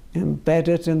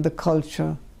embedded in the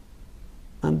culture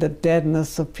and the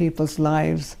deadness of people's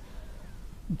lives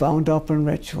bound up in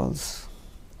rituals.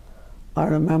 I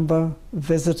remember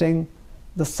visiting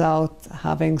the south,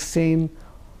 having seen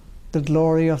the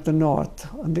glory of the north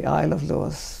on the Isle of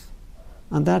Lewis.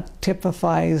 And that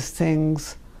typifies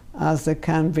things as they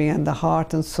can be in the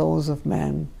heart and souls of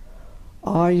men.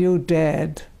 Are you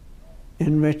dead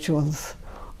in rituals,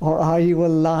 or are you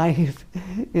alive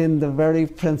in the very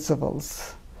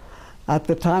principles? At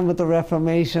the time of the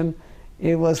Reformation,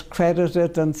 it was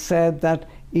credited and said that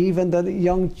even the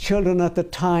young children at the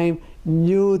time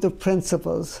knew the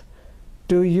principles.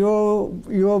 Do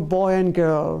your boy and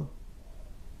girl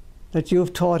that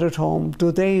you've taught at home,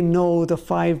 do they know the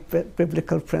 5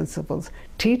 biblical principles?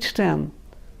 Teach them.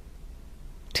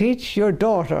 Teach your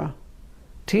daughter.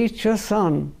 Teach your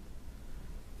son.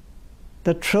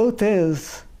 The truth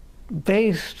is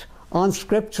based on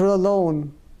Scripture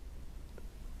alone,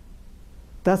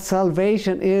 that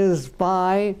salvation is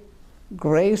by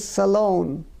grace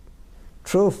alone,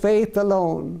 through faith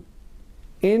alone,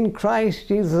 in Christ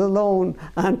Jesus alone,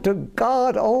 and to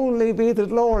God only be the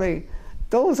glory.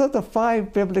 Those are the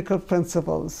 5 biblical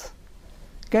principles.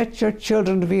 Get your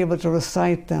children to be able to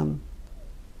recite them,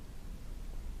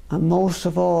 and most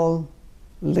of all,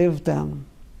 live them,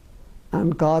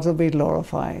 and God will be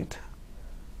glorified,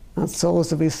 and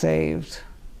souls will be saved.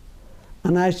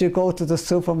 And as you go to the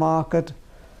supermarket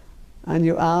and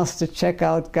you ask the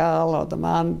checkout gal or the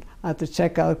man at the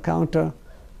checkout counter,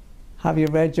 have you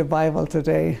read your Bible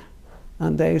today?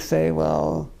 And they say,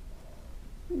 well,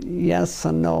 yes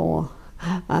and no.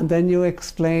 And then you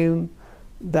explain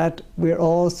that we're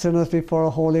all sinners before a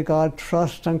holy God,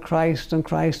 trust in Christ and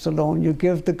Christ alone. You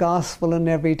give the gospel in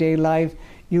everyday life,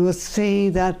 you will see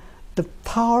that the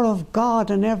power of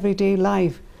God in everyday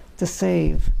life to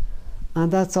save.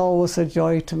 And that's always a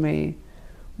joy to me.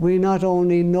 We not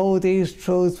only know these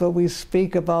truths, but we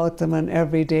speak about them in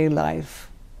everyday life.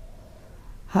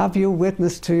 Have you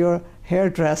witnessed to your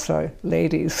hairdresser,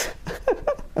 ladies?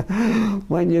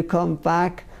 When you come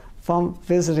back from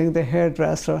visiting the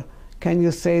hairdresser, can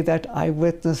you say that I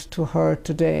witnessed to her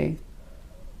today?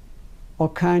 Or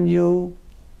can you,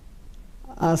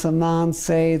 as a man,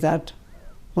 say that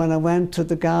when I went to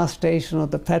the gas station, or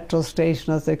the petrol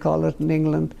station as they call it in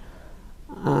England,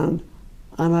 and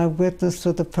I witnessed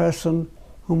to the person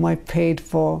whom I paid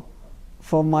for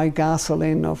my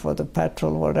gasoline or for the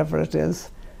petrol, whatever it is?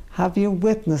 Have you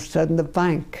witnessed in the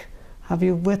bank? Have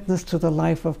you witnessed to the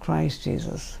life of Christ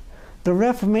Jesus? The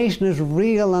Reformation is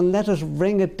real, and let us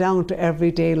bring it down to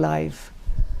everyday life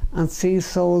and see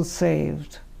souls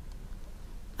saved.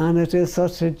 And it is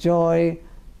such a joy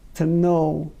to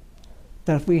know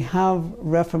that we have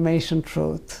Reformation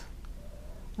truth.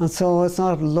 And so it's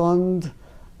not Lund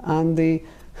and the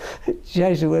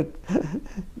Jesuit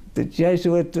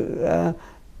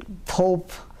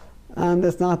Pope, and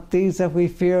it's not these that we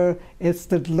fear, it's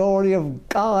the glory of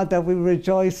God that we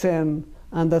rejoice in,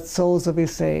 and that souls will be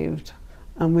saved.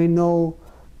 And we know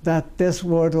that this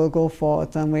word will go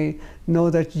forth, and we know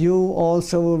that you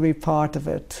also will be part of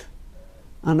it.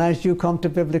 And as you come to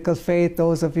biblical faith,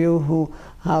 those of you who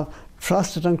have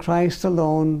trusted in Christ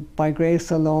alone, by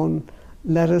grace alone,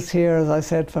 let us hear, as I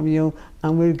said, from you,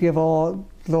 and we'll give all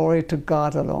glory to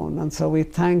God alone. And so we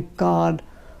thank God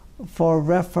for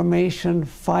Reformation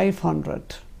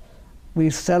 500. We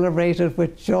celebrate it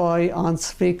with joy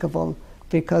unspeakable,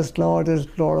 because Lord is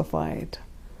glorified.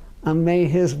 And may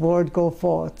His word go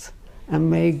forth, and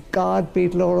may God be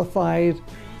glorified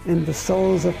in the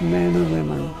souls of men and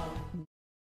women.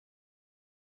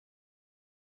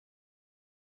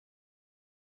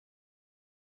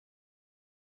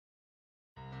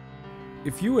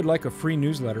 If you would like a free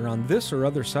newsletter on this or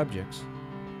other subjects,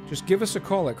 just give us a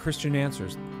call at Christian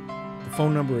Answers. The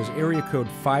phone number is area code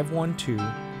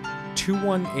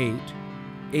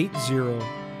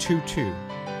 512-218-8022.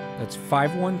 That's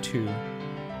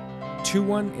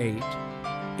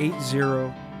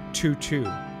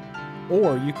 512-218-8022.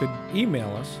 Or you could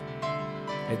email us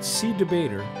at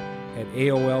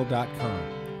cdebater@aol.com.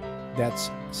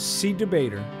 That's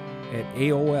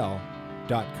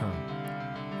cdebater@aol.com.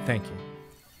 Thank you.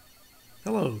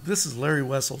 Hello, this is Larry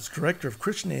Wessels, Director of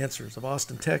Christian Answers of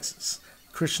Austin, Texas,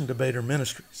 Christian Debater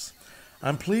Ministries.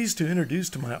 I'm pleased to introduce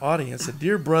to my audience a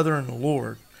dear brother in the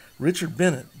Lord, Richard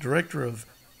Bennett, Director of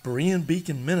Berean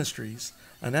Beacon Ministries,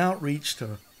 an outreach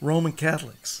to Roman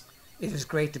Catholics. It is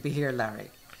great to be here,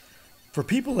 Larry. For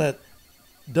people that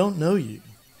don't know you,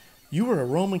 you were a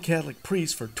Roman Catholic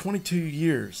priest for 22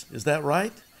 years. Is that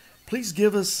right? Please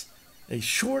give us a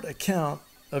short account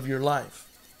of your life.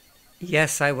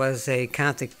 Yes, I was a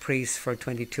Catholic priest for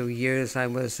 22 years. I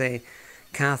was a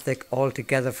Catholic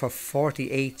altogether for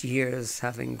 48 years,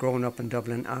 having grown up in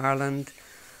Dublin, Ireland.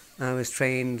 I was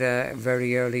trained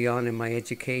very early on in my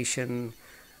education,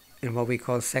 in what we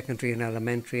call secondary and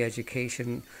elementary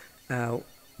education,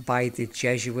 by the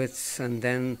Jesuits, and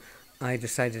then I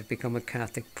decided to become a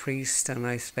Catholic priest, and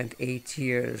I spent 8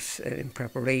 years in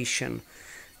preparation.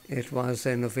 It was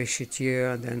a novitiate year,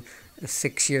 and then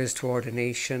 6 years to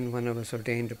ordination when I was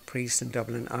ordained a priest in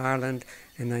Dublin, Ireland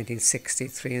in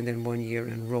 1963, and then 1 year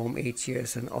in Rome, 8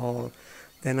 years in all.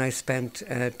 Then I spent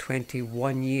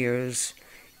 21 years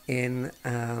in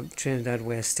Trinidad,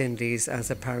 West Indies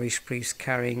as a parish priest,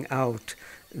 carrying out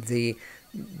the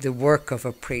work of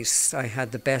a priest. I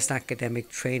had the best academic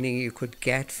training you could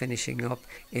get, finishing up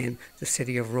in the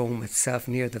city of Rome itself,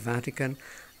 near the Vatican,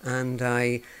 and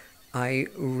I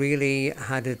really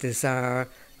had a desire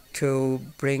to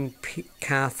bring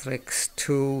Catholics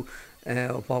to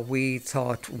what we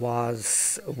thought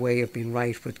was a way of being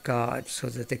right with God, so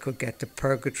that they could get to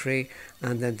purgatory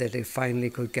and then that they finally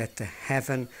could get to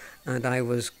heaven. And I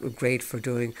was great for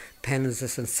doing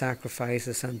penances and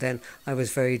sacrifices, and then I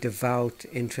was very devout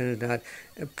in Trinidad,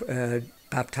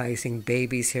 baptizing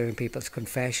babies, hearing people's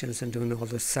confessions and doing all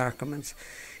the sacraments.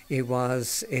 It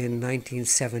was in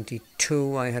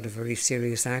 1972 I had a very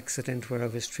serious accident where I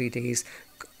was 3 days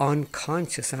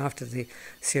unconscious after the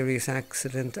serious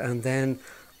accident, and then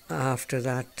after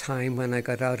that time, when I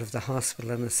got out of the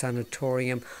hospital and a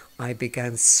sanatorium, I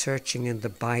began searching in the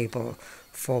Bible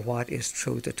for what is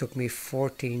truth. It took me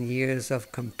 14 years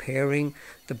of comparing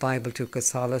the Bible to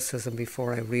Catholicism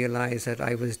before I realized that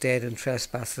I was dead in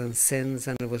trespasses and sins,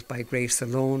 and it was by grace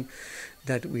alone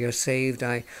that we are saved.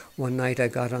 One night I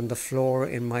got on the floor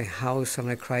in my house and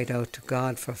I cried out to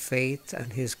God for faith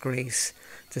and His grace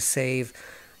to save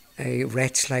a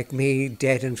wretch like me,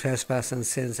 dead in trespass and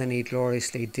sins, and He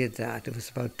gloriously did that. It was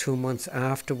about 2 months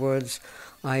afterwards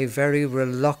I very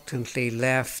reluctantly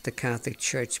left the Catholic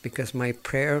Church, because my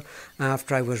prayer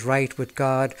after I was right with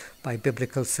God by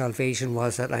biblical salvation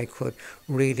was that I could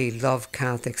really love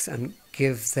Catholics and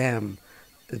give them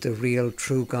the real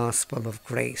true gospel of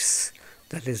grace.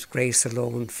 That is grace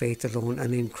alone, faith alone,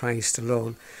 and in Christ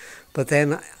alone. But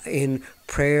then in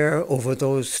prayer over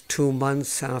those 2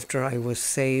 months after I was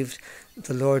saved,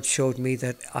 the Lord showed me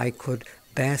that I could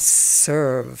best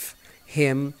serve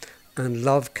Him and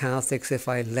love Catholics if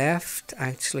I left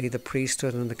actually the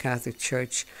priesthood and the Catholic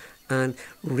Church and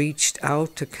reached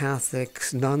out to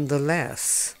Catholics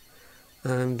nonetheless.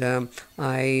 And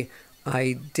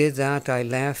I did that. I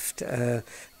left the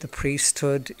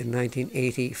priesthood in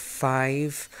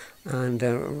 1985 and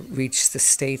reached the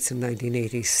States in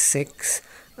 1986.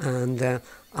 And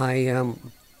I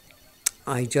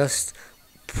just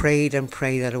prayed and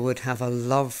prayed that I would have a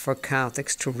love for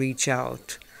Catholics to reach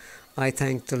out. I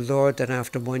thank the Lord that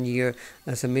after 1 year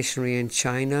as a missionary in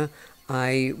China,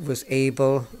 I was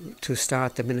able to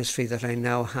start the ministry that I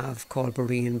now have called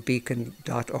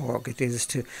BereanBeacon.org. It is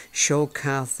to show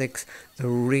Catholics the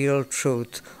real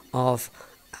truth of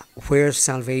where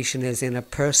salvation is in a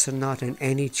person, not in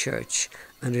any church,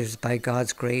 and it is by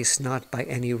God's grace, not by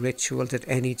any ritual that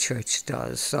any church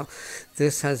does. So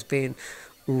this has been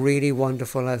really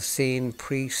wonderful. I've seen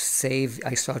priests saved.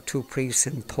 I saw 2 priests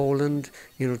in Poland,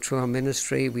 through our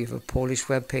ministry. We have a Polish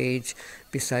webpage,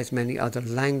 besides many other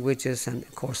languages, and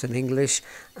of course in English.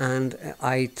 And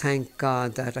I thank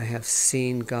God that I have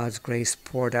seen God's grace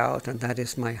poured out, and that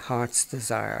is my heart's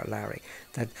desire, Larry,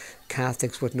 that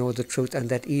Catholics would know the truth, and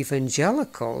that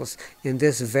evangelicals in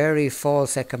this very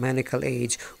false ecumenical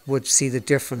age would see the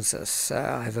differences.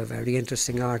 I have a very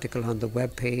interesting article on the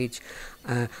webpage.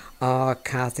 Are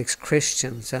Catholics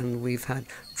Christians? And we've had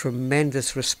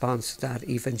tremendous response to that,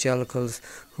 evangelicals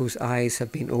whose eyes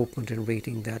have been opened in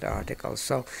reading that article.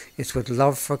 So it's with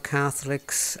love for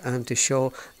Catholics and to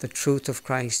show the truth of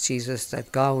Christ Jesus,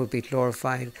 that God will be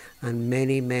glorified and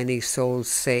many, many souls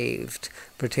saved,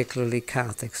 particularly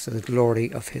Catholics, to the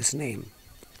glory of his name.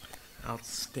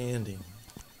 Outstanding.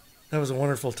 That was a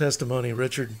wonderful testimony,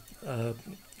 Richard.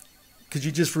 Could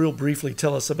you just real briefly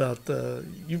tell us about,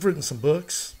 you've written some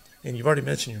books, and you've already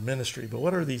mentioned your ministry, but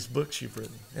what are these books you've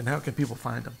written, and how can people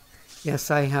find them? Yes,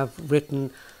 I have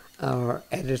written or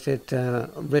edited,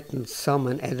 written some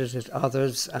and edited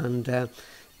others, and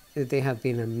they have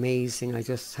been amazing. I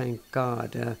just thank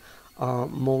God. Our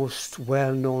most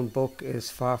well-known book is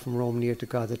Far From Rome, Near to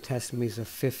God, the testimonies of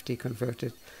 50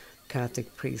 converted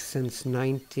Catholic priests. Since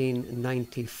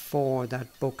 1994,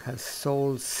 that book has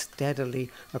sold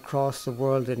steadily across the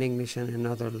world in English and in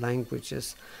other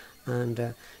languages,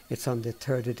 and it's on the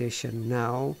 3rd edition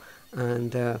now.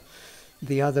 And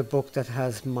the other book that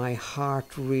has my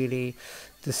heart really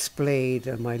displayed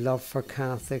and my love for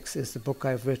Catholics is the book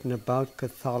I've written about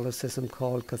Catholicism,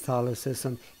 called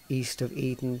Catholicism East of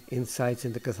Eden, Insights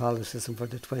into Catholicism for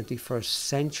the 21st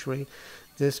Century.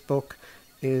 This book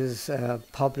is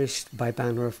published by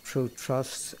Banner of Truth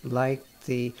Trust, like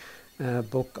the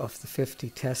book of the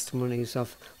 50 testimonies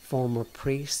of former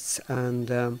priests,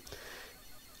 and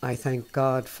I thank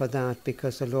God for that,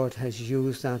 because the Lord has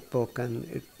used that book, and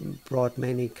it brought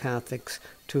many Catholics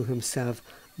to himself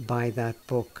by that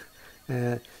book.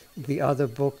 The other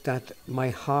book that my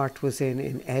heart was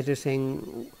in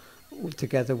editing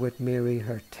together with Mary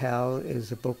Hertel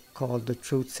is a book called The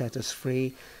Truth Set Us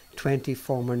Free. 20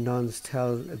 former nuns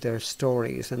tell their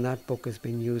stories, and that book has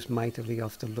been used mightily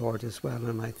of the Lord as well,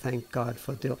 and I thank God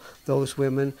for those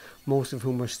women, most of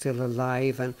whom are still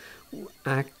alive and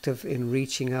active in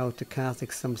reaching out to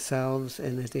Catholics themselves,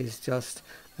 and it is just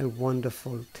a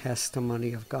wonderful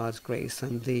testimony of God's grace.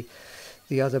 And the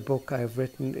other book I've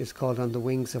written is called On the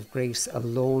Wings of Grace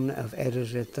Alone. I've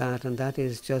edited that, and that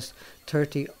is just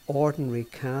 30 ordinary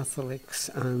Catholics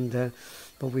and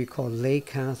what we call lay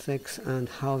Catholics, and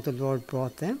how the Lord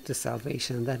brought them to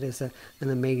salvation. That is an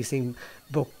amazing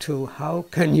book too. How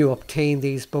can you obtain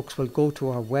these books? Well, go to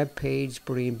our webpage,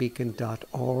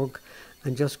 bereanbeacon.org,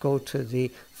 and just go to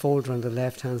the folder on the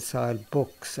left-hand side,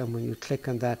 Books, and when you click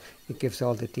on that, it gives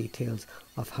all the details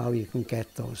of how you can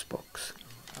get those books.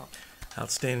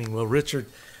 Outstanding. Well, Richard,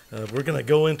 we're going to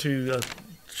go into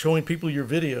showing people your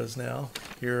videos now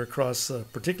here across,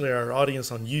 particularly our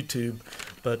audience on YouTube.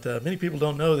 But many people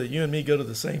don't know that you and me go to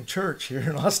the same church here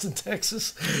in Austin,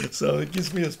 Texas. So it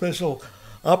gives me a special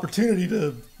opportunity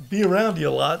to be around you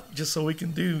a lot, just so we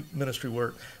can do ministry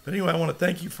work. But anyway, I want to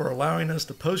thank you for allowing us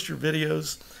to post your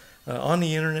videos on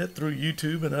the internet through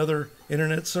YouTube and other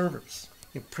internet servers.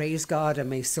 Praise God, and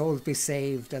may souls be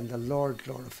saved and the Lord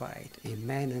glorified.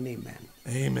 Amen and amen.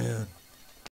 Amen.